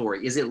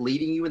inventory. Is it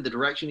leading you in the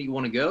direction that you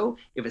want to go?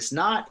 If it's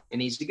not, it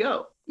needs to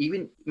go.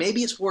 Even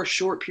maybe it's for a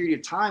short period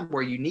of time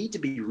where you need to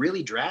be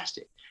really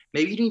drastic.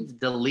 Maybe you need to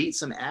delete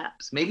some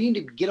apps. Maybe you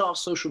need to get off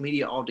social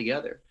media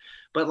altogether.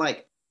 But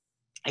like,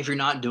 if you're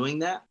not doing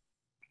that,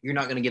 you're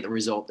not going to get the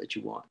result that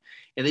you want.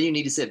 And then you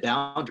need to set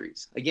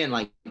boundaries. Again,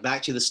 like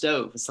back to the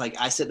stove. It's like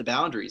I set the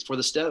boundaries for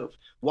the stove.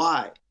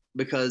 Why?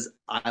 Because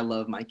I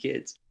love my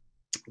kids.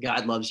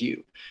 God loves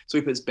you. So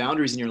he puts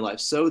boundaries in your life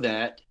so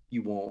that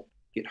you won't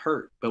get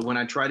hurt. But when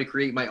I try to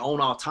create my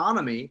own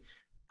autonomy,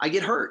 I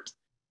get hurt.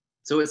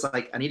 So it's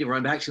like I need to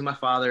run back to my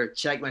Father,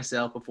 check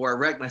myself before I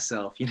wreck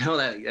myself. You know,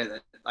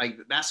 that like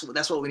that's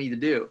what we need to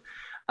do.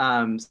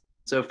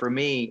 So for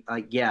me,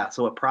 like yeah,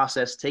 so a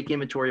process, take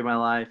inventory of my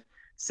life,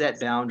 set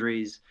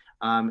boundaries,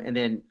 and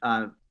then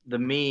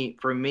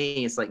for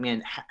me, it's like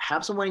man,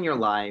 have someone in your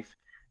life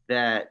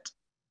that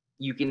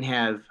you can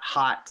have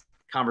hot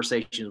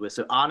conversations with.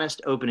 So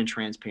honest, open, and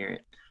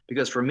transparent.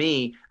 Because for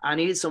me, I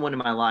needed someone in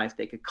my life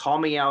that could call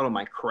me out on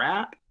my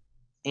crap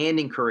and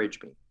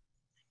encourage me.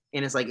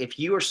 And it's like, if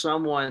you are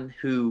someone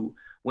who,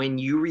 when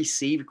you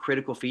receive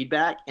critical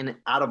feedback and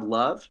out of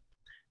love,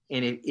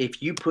 and if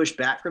you push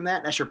back from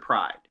that, that's your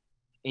pride.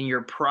 And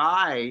your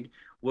pride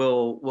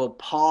will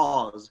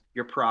pause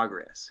your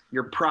progress.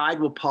 Your pride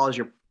will pause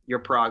your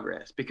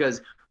progress.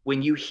 Because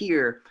when you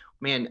hear,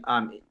 man,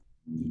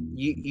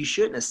 you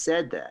shouldn't have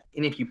said that.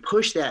 And if you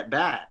push that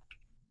back,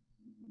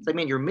 it's like,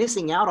 man, you're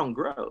missing out on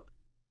growth.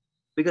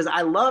 Because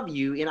I love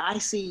you and I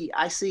see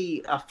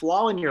a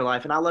flaw in your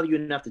life and I love you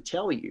enough to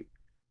tell you,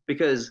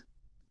 because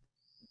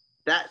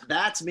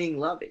that's being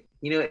loving.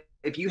 You know,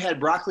 if you had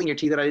broccoli in your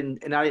teeth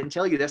and I didn't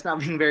tell you, that's not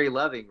being very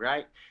loving,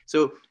 right?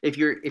 So if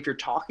you're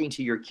talking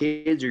to your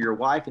kids or your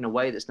wife in a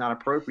way that's not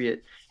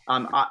appropriate,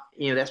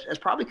 that's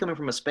probably coming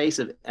from a space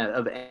of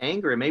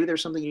anger, and maybe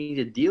there's something you need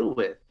to deal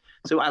with.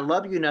 So I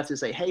love you enough to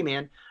say, hey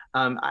man,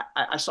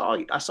 I saw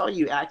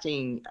you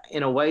acting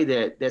in a way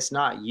that's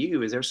not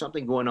you. Is there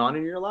something going on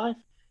in your life?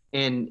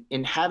 And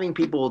having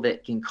people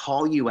that can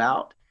call you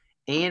out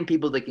and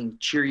people that can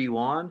cheer you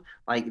on,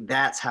 like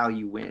that's how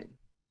you win.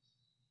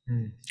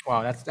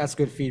 Wow, that's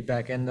good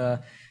feedback. And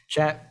the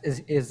chat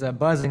is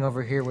buzzing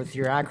over here with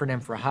your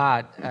acronym for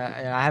HOT.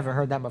 I haven't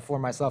heard that before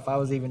myself. I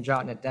was even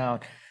jotting it down.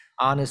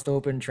 Honest,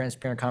 open,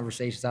 transparent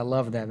conversations. I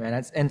love that,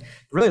 man. And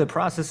really the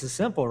process is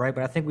simple, right?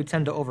 But I think we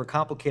tend to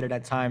overcomplicate it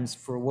at times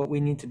for what we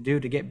need to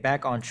do to get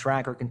back on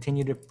track or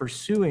continue to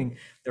pursuing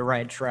the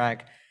right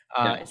track.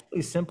 Yeah. It's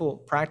really simple,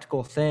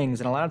 practical things.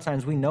 And a lot of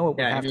times we know what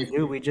we Yeah. have to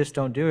do. We just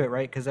don't do it,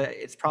 right? Because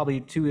it's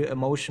probably too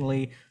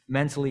emotionally,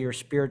 mentally, or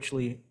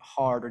spiritually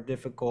hard or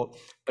difficult.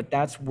 But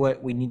that's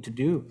what we need to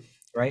do,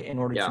 right? In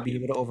order to Yeah. be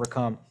able to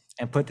overcome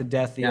and put to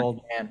death the Yeah.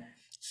 old man.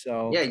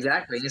 So, Yeah,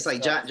 exactly. And it's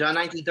like John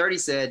 19:30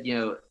 said,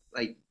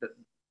 like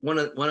one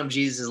of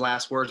Jesus'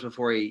 last words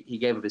before he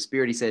gave up his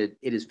spirit, he said,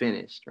 "It is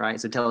finished."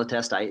 Right. So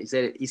tetelestai.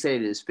 He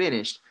said it is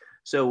finished.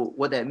 So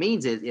what that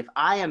means is, if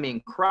I am in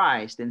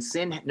Christ, then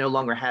sin no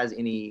longer has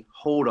any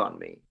hold on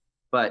me,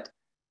 but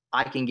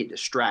I can get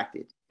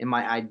distracted, and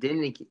my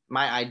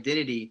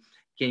identity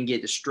can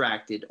get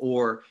distracted,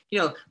 or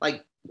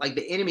like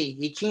the enemy,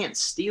 he can't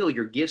steal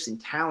your gifts and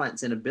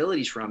talents and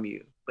abilities from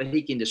you, but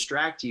he can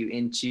distract you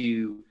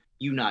into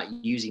you not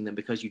using them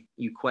because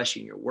you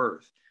question your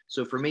worth.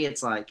 So for me,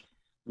 it's like,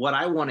 what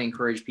I want to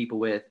encourage people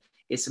with,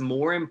 it's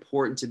more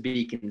important to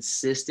be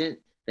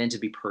consistent than to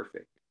be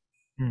perfect.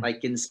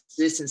 Like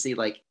consistency,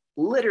 like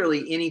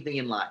literally anything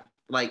in life,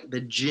 like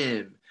the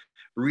gym,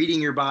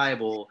 reading your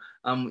Bible,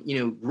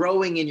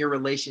 growing in your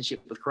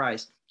relationship with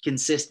Christ.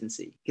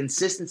 Consistency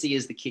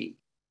is the key.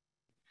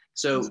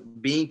 So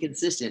being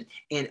consistent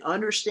and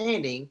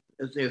understanding,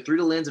 through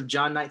the lens of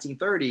John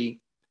 19:30,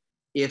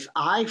 if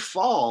I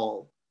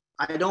fall,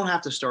 I don't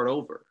have to start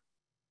over.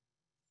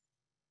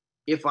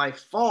 If I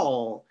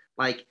fall,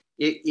 like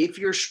if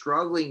you're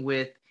struggling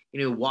with,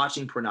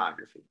 watching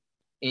pornography,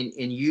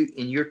 and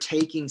you're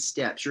taking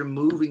steps, you're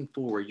moving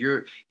forward,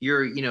 you've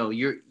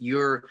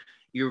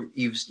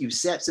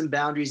set some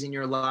boundaries in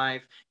your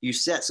life, you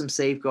set some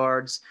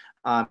safeguards,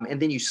 and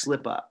then you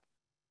slip up.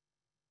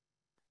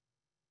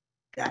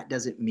 That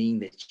doesn't mean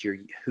that you're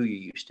who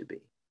you used to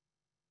be.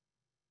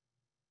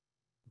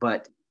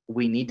 But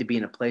we need to be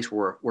in a place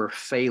where we're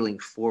failing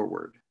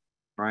forward,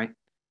 right?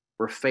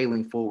 We're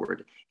failing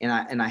forward.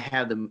 And I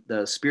have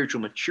the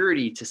spiritual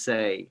maturity to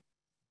say,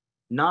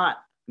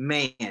 not,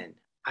 man,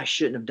 I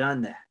shouldn't have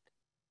done that.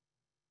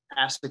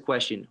 Ask the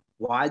question,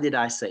 why did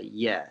I say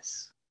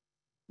yes?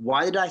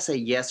 Why did I say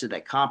yes to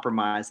that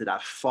compromise that I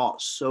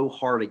fought so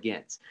hard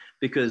against?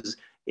 Because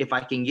if I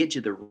can get to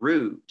the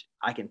root,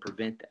 I can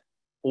prevent that.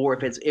 Or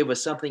if it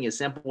was something as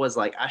simple as,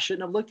 like, I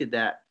shouldn't have looked at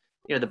that.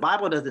 The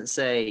Bible doesn't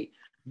say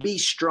be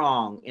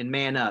strong and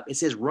man up. It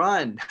says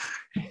run.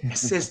 It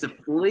says to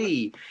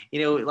flee.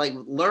 Like,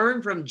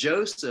 learn from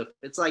Joseph.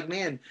 It's like,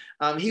 man,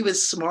 he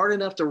was smart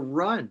enough to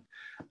run.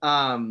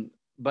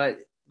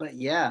 But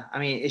yeah, I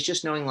mean, it's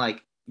just knowing,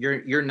 like,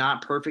 you're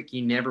not perfect.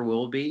 You never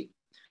will be.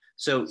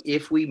 So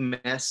if we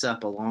mess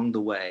up along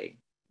the way,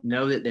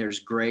 know that there's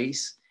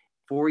grace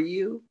for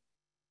you,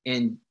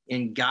 and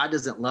God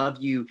doesn't love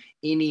you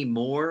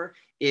anymore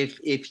if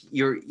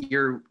your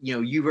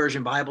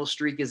YouVersion Bible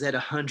streak is at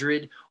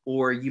 100,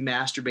 or you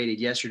masturbated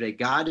yesterday.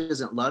 God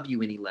doesn't love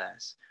you any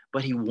less,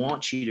 but he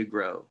wants you to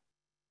grow.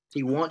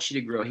 He wants you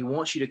to grow. He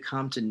wants you to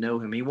come to know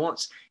him. He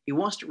wants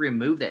to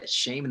remove that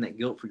shame and that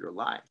guilt for your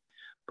life.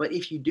 But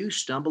if you do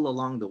stumble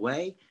along the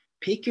way,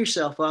 pick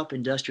yourself up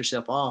and dust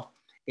yourself off,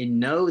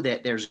 and know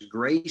that there's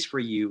grace for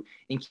you,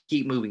 and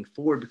keep moving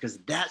forward, because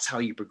that's how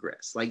you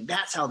progress. Like,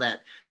 that's how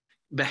that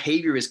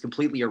behavior is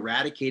completely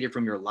eradicated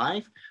from your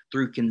life,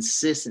 through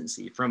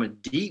consistency, from a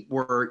deep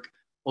work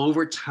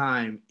over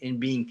time, and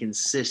being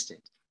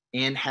consistent,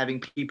 and having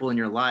people in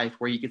your life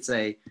where you could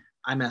say,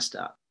 I messed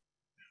up.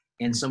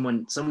 And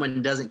someone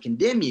doesn't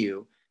condemn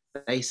you.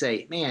 They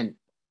say, man,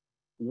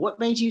 what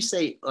made you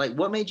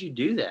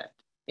do that?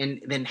 And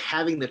then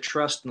having the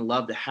trust and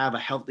love to have a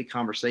healthy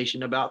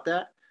conversation about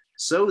that,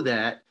 so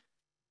that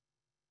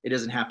it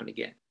doesn't happen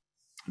again.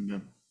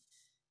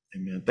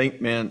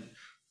 Amen.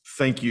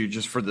 Thank you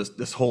just for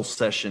this whole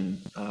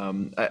session.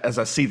 As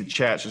I see the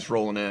chats just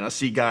rolling in, I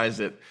see guys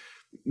that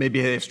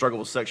maybe they've struggled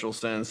with sexual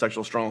sin,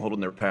 sexual stronghold in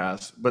their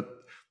past,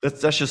 but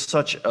that's just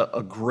such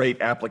a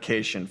great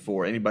application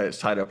for anybody that's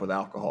tied up with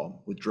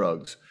alcohol, with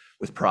drugs,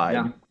 with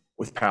pride,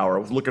 with power,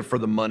 with looking for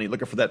the money,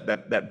 looking for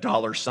that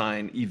dollar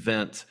sign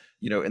event,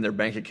 in their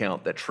bank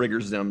account that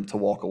triggers them to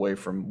walk away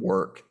from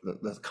work,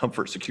 the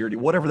comfort, security,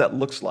 whatever that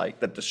looks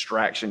like, that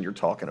distraction you're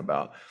talking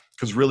about.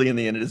 Because really, in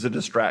the end, it is a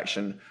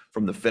distraction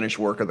from the finished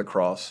work of the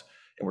cross,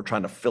 and we're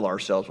trying to fill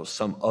ourselves with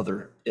some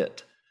other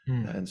it.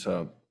 And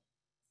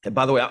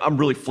by the way, I'm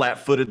really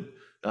flat-footed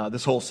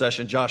this whole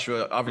session.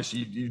 Joshua,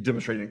 obviously, you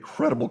demonstrated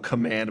incredible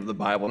command of the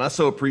Bible, and I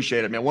so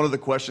appreciate it, man. One of the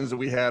questions that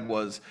we had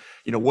was,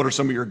 what are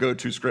some of your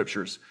go-to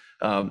scriptures?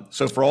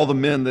 So for all the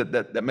men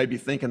that may be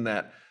thinking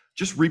that,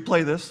 just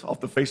replay this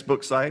off the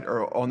Facebook site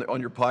or on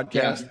your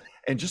podcast,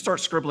 and just start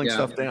scribbling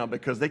stuff down,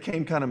 because they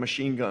came kind of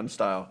machine gun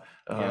style.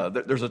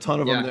 There's a ton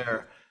of them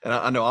there, and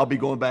I know I'll be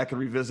going back and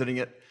revisiting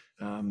it.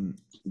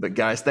 But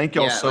guys, thank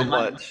y'all so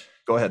much.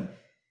 Go ahead.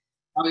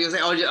 I was gonna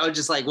say, I was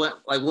just like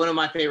one of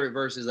my favorite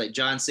verses, like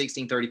John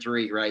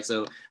 16:33, right?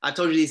 So I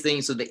told you these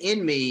things so that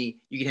in me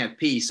you can have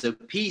peace. So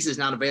peace is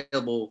not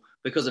available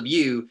because of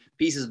you.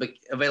 Peace is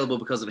available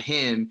because of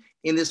him.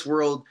 In this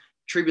world,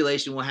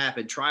 tribulation will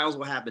happen, trials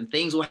will happen,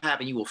 things will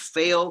happen. You will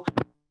fail.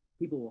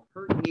 People will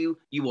hurt you.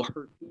 You will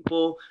hurt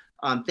people.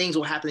 Things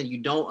will happen that you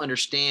don't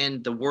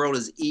understand. The world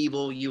is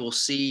evil. You will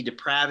see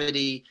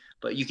depravity,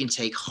 but you can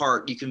take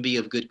heart. You can be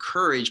of good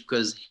courage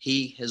because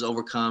he has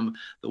overcome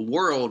the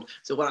world.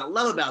 So what I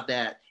love about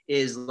that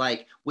is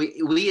like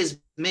we as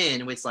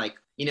men, it's like,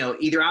 you know,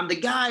 either I'm the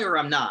guy or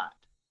I'm not.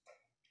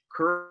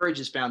 Courage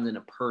is found in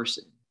a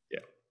person,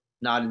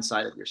 not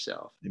inside of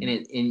yourself.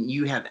 And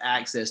you have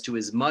access to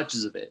as much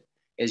of it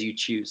as you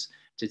choose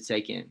to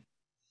take in.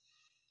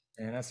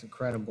 Yeah, that's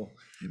incredible.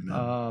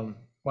 Wow.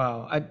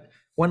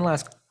 One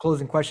last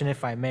closing question,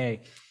 if I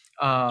may.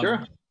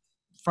 Sure.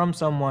 From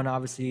someone,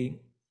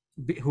 obviously,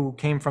 who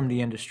came from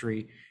the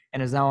industry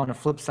and is now on the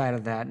flip side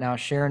of that, now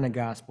sharing the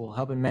gospel,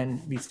 helping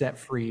men be set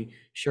free,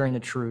 sharing the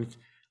truth.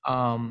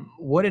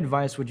 What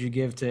advice would you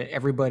give to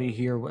everybody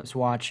here that's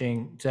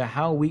watching to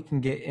how we can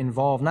get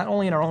involved, not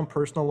only in our own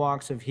personal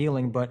walks of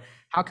healing, but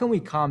how can we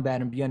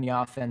combat and be on the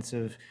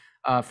offensive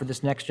for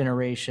this next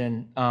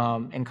generation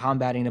in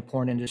combating the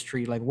porn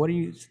industry? Like, what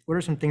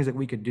are some things that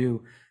we could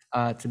do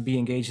to be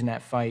engaged in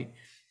that fight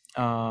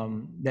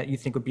that you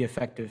think would be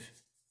effective?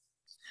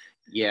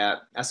 Yeah,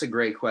 that's a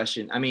great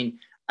question. I mean,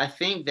 I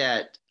think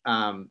that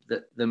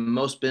the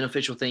most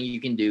beneficial thing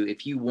you can do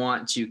if you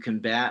want to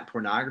combat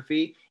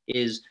pornography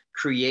is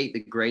create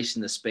the grace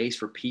and the space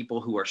for people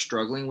who are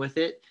struggling with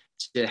it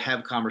to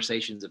have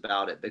conversations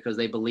about it, because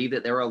they believe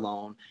that they're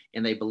alone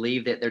and they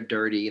believe that they're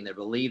dirty and they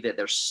believe that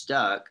they're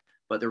stuck.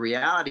 But the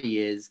reality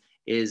is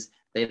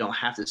they don't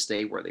have to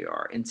stay where they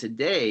are. And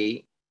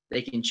today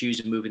they can choose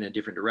to move in a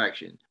different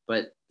direction.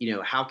 But, you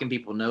know, how can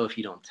people know if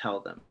you don't tell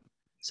them?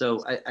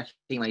 So I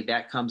think like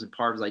that comes in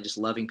part of like just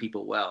loving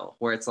people well,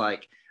 where it's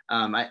like,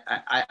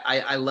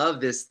 I love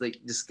this like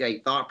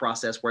thought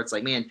process where it's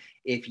like, man,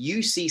 if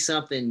you see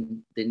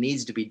something that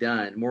needs to be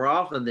done, more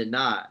often than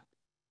not,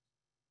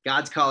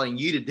 God's calling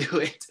you to do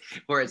it.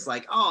 Where it's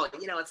like, oh,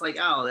 you know, it's like,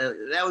 oh,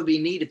 that would be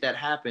neat if that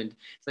happened.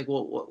 It's like,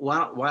 well,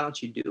 why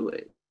don't you do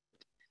it?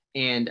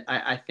 And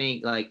I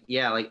think like,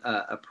 yeah, like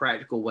a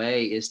practical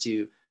way is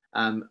to,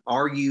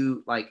 are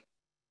you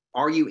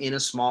in a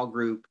small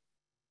group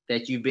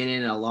that you've been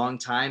in a long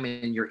time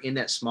and you're in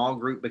that small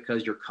group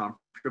because you're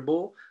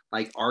comfortable?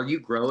 Like, are you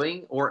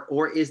growing,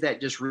 or is that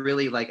just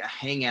really like a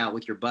hangout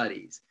with your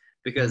buddies?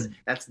 Because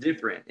that's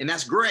different and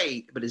that's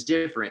great, but it's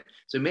different.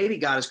 So maybe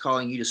God is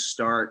calling you to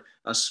start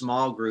a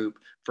small group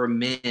for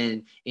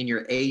men in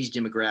your age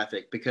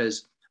demographic,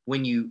 because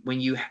when you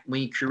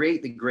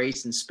create the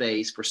grace and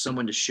space for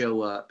someone to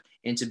show up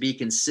and to be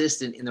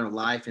consistent in their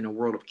life in a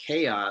world of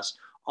chaos,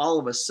 all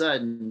of a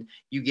sudden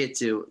you get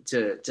to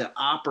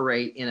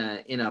operate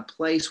in a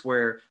place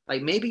where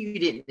like maybe you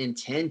didn't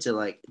intend to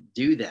like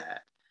do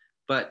that,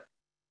 but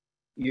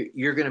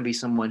you're going to be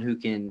someone who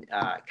can,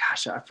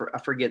 gosh, I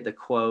forget the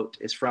quote.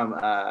 It's from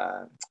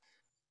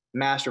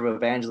Master of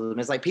Evangelism.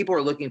 It's like people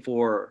are looking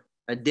for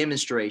a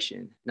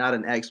demonstration, not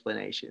an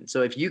explanation.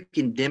 So if you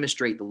can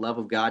demonstrate the love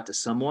of God to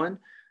someone,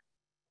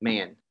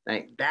 man,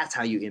 like, that's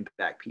how you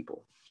impact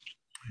people.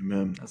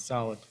 Amen. That's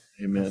solid.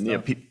 Amen. Yeah,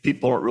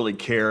 people don't really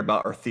care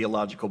about our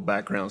theological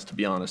backgrounds, to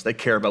be honest. They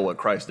care about what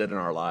Christ did in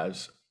our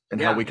lives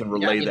and how we can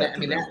relay that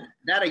to them.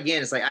 That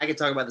again, it's like I could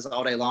talk about this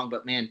all day long,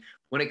 but man,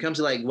 when it comes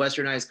to like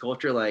westernized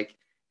culture, like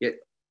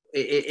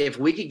if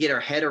we could get our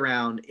head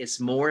around, it's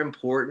more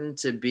important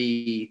to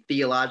be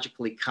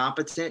theologically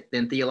competent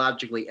than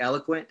theologically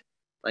eloquent.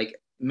 Like,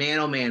 man,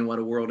 oh man, what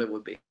a world it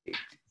would be.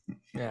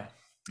 Yeah.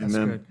 That's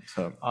good.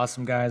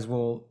 Awesome, guys.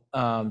 Well,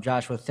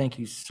 Joshua, thank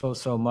you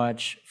so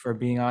much for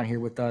being on here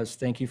with us.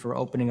 Thank you for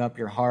opening up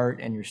your heart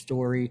and your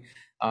story,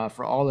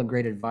 for all the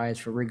great advice,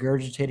 for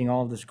regurgitating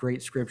all of this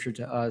great scripture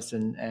to us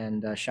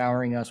and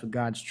showering us with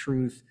God's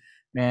truth.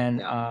 Man,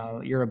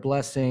 you're a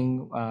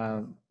blessing.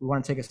 We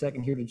want to take a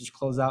second here to just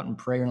close out and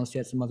pray, unless you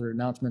had some other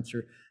announcements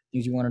or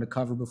things you wanted to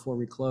cover before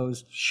we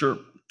close. Sure.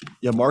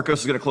 Yeah,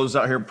 Marcos is going to close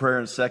out here in prayer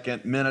in a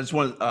second. Man, I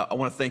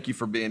want to thank you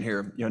for being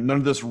here. You know, none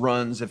of this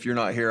runs if you're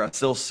not here. I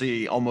still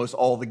see almost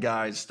all the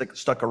guys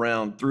stuck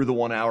around through the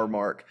 1 hour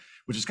mark,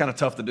 which is kind of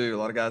tough to do. A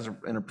lot of guys are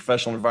in a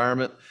professional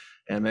environment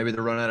and maybe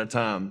they're running out of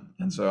time.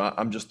 And so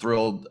I'm just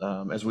thrilled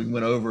as we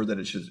went over that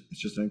it's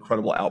just an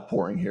incredible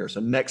outpouring here. So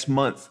next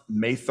month,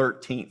 May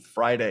 13th,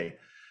 Friday,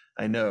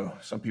 I know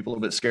some people are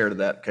a bit scared of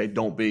that. Okay,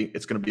 don't be.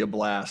 It's going to be a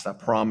blast. I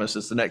promise.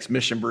 It's the next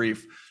mission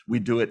brief. We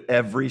do it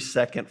every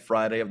second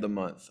Friday of the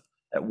month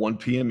at 1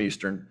 p.m.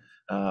 Eastern.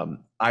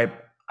 I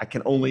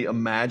can only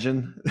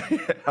imagine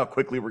how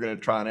quickly we're going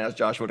to try and ask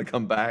Joshua to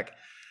come back.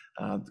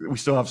 We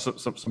still have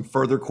some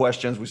further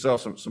questions. We still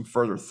have some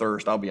further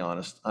thirst. I'll be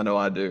honest. I know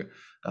I do.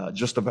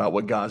 Just about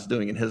what God's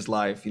doing in his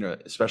life, you know,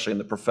 especially in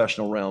the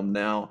professional realm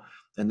now,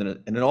 and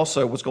then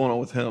also what's going on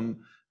with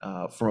him.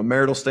 From a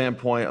marital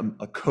standpoint,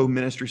 a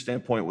co-ministry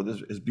standpoint with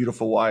his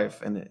beautiful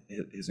wife and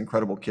his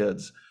incredible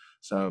kids.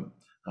 So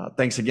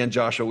thanks again,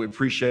 Joshua. We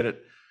appreciate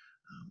it.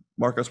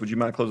 Marcos, would you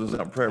mind closing us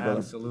out in prayer, brother?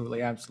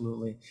 Absolutely,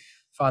 absolutely.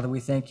 Father, we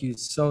thank you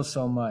so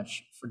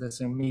much for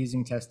this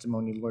amazing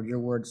testimony, Lord. Your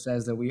word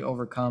says that we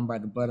overcome by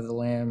the blood of the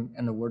Lamb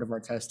and the word of our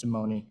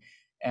testimony.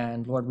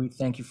 And Lord, we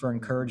thank you for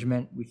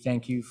encouragement. We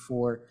thank you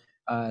for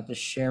the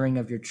sharing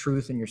of your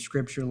truth and your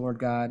scripture, Lord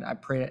God. I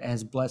pray it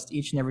has blessed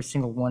each and every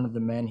single one of the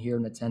men here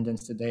in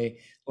attendance today.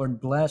 Lord,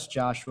 bless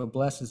Joshua,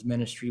 bless his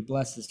ministry,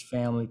 bless his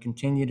family.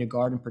 Continue to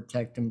guard and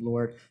protect him,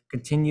 Lord.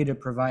 Continue to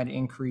provide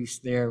increase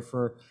there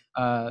for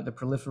the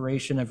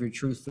proliferation of your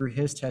truth through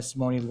his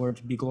testimony, Lord,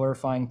 to be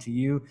glorifying to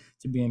you,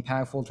 to be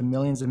impactful to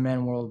millions of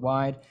men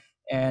worldwide.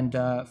 And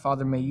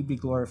Father, may you be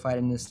glorified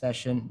in this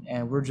session.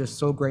 And we're just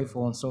so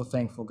grateful and so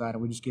thankful, God.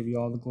 And we just give you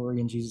all the glory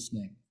in Jesus'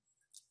 name.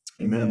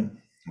 Amen.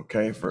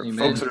 Okay, for Amen.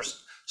 folks that are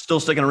still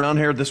sticking around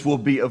here, this will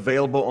be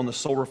available on the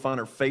Soul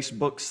Refiner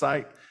Facebook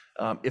site.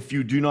 If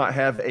you do not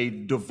have a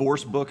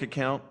divorce book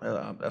account,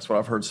 that's what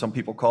I've heard some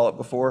people call it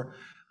before,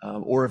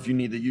 or if you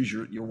need to use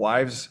your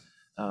wife's,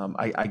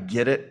 I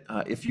get it.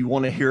 If you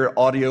want to hear it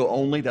audio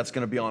only, that's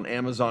going to be on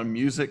Amazon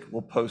Music.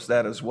 We'll post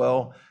that as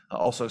well.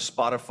 Also,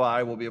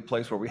 Spotify will be a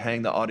place where we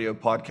hang the audio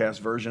podcast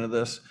version of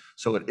this.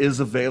 So it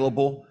is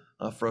available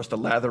for us to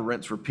lather,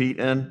 rinse, repeat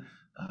in.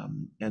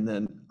 And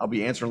then I'll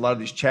be answering a lot of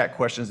these chat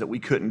questions that we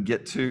couldn't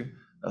get to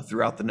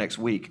throughout the next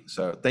week.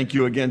 So thank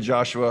you again,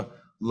 Joshua.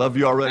 Love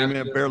you already,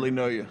 man. Barely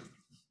know you.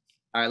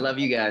 All right. Love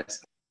you guys.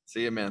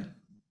 See you, man.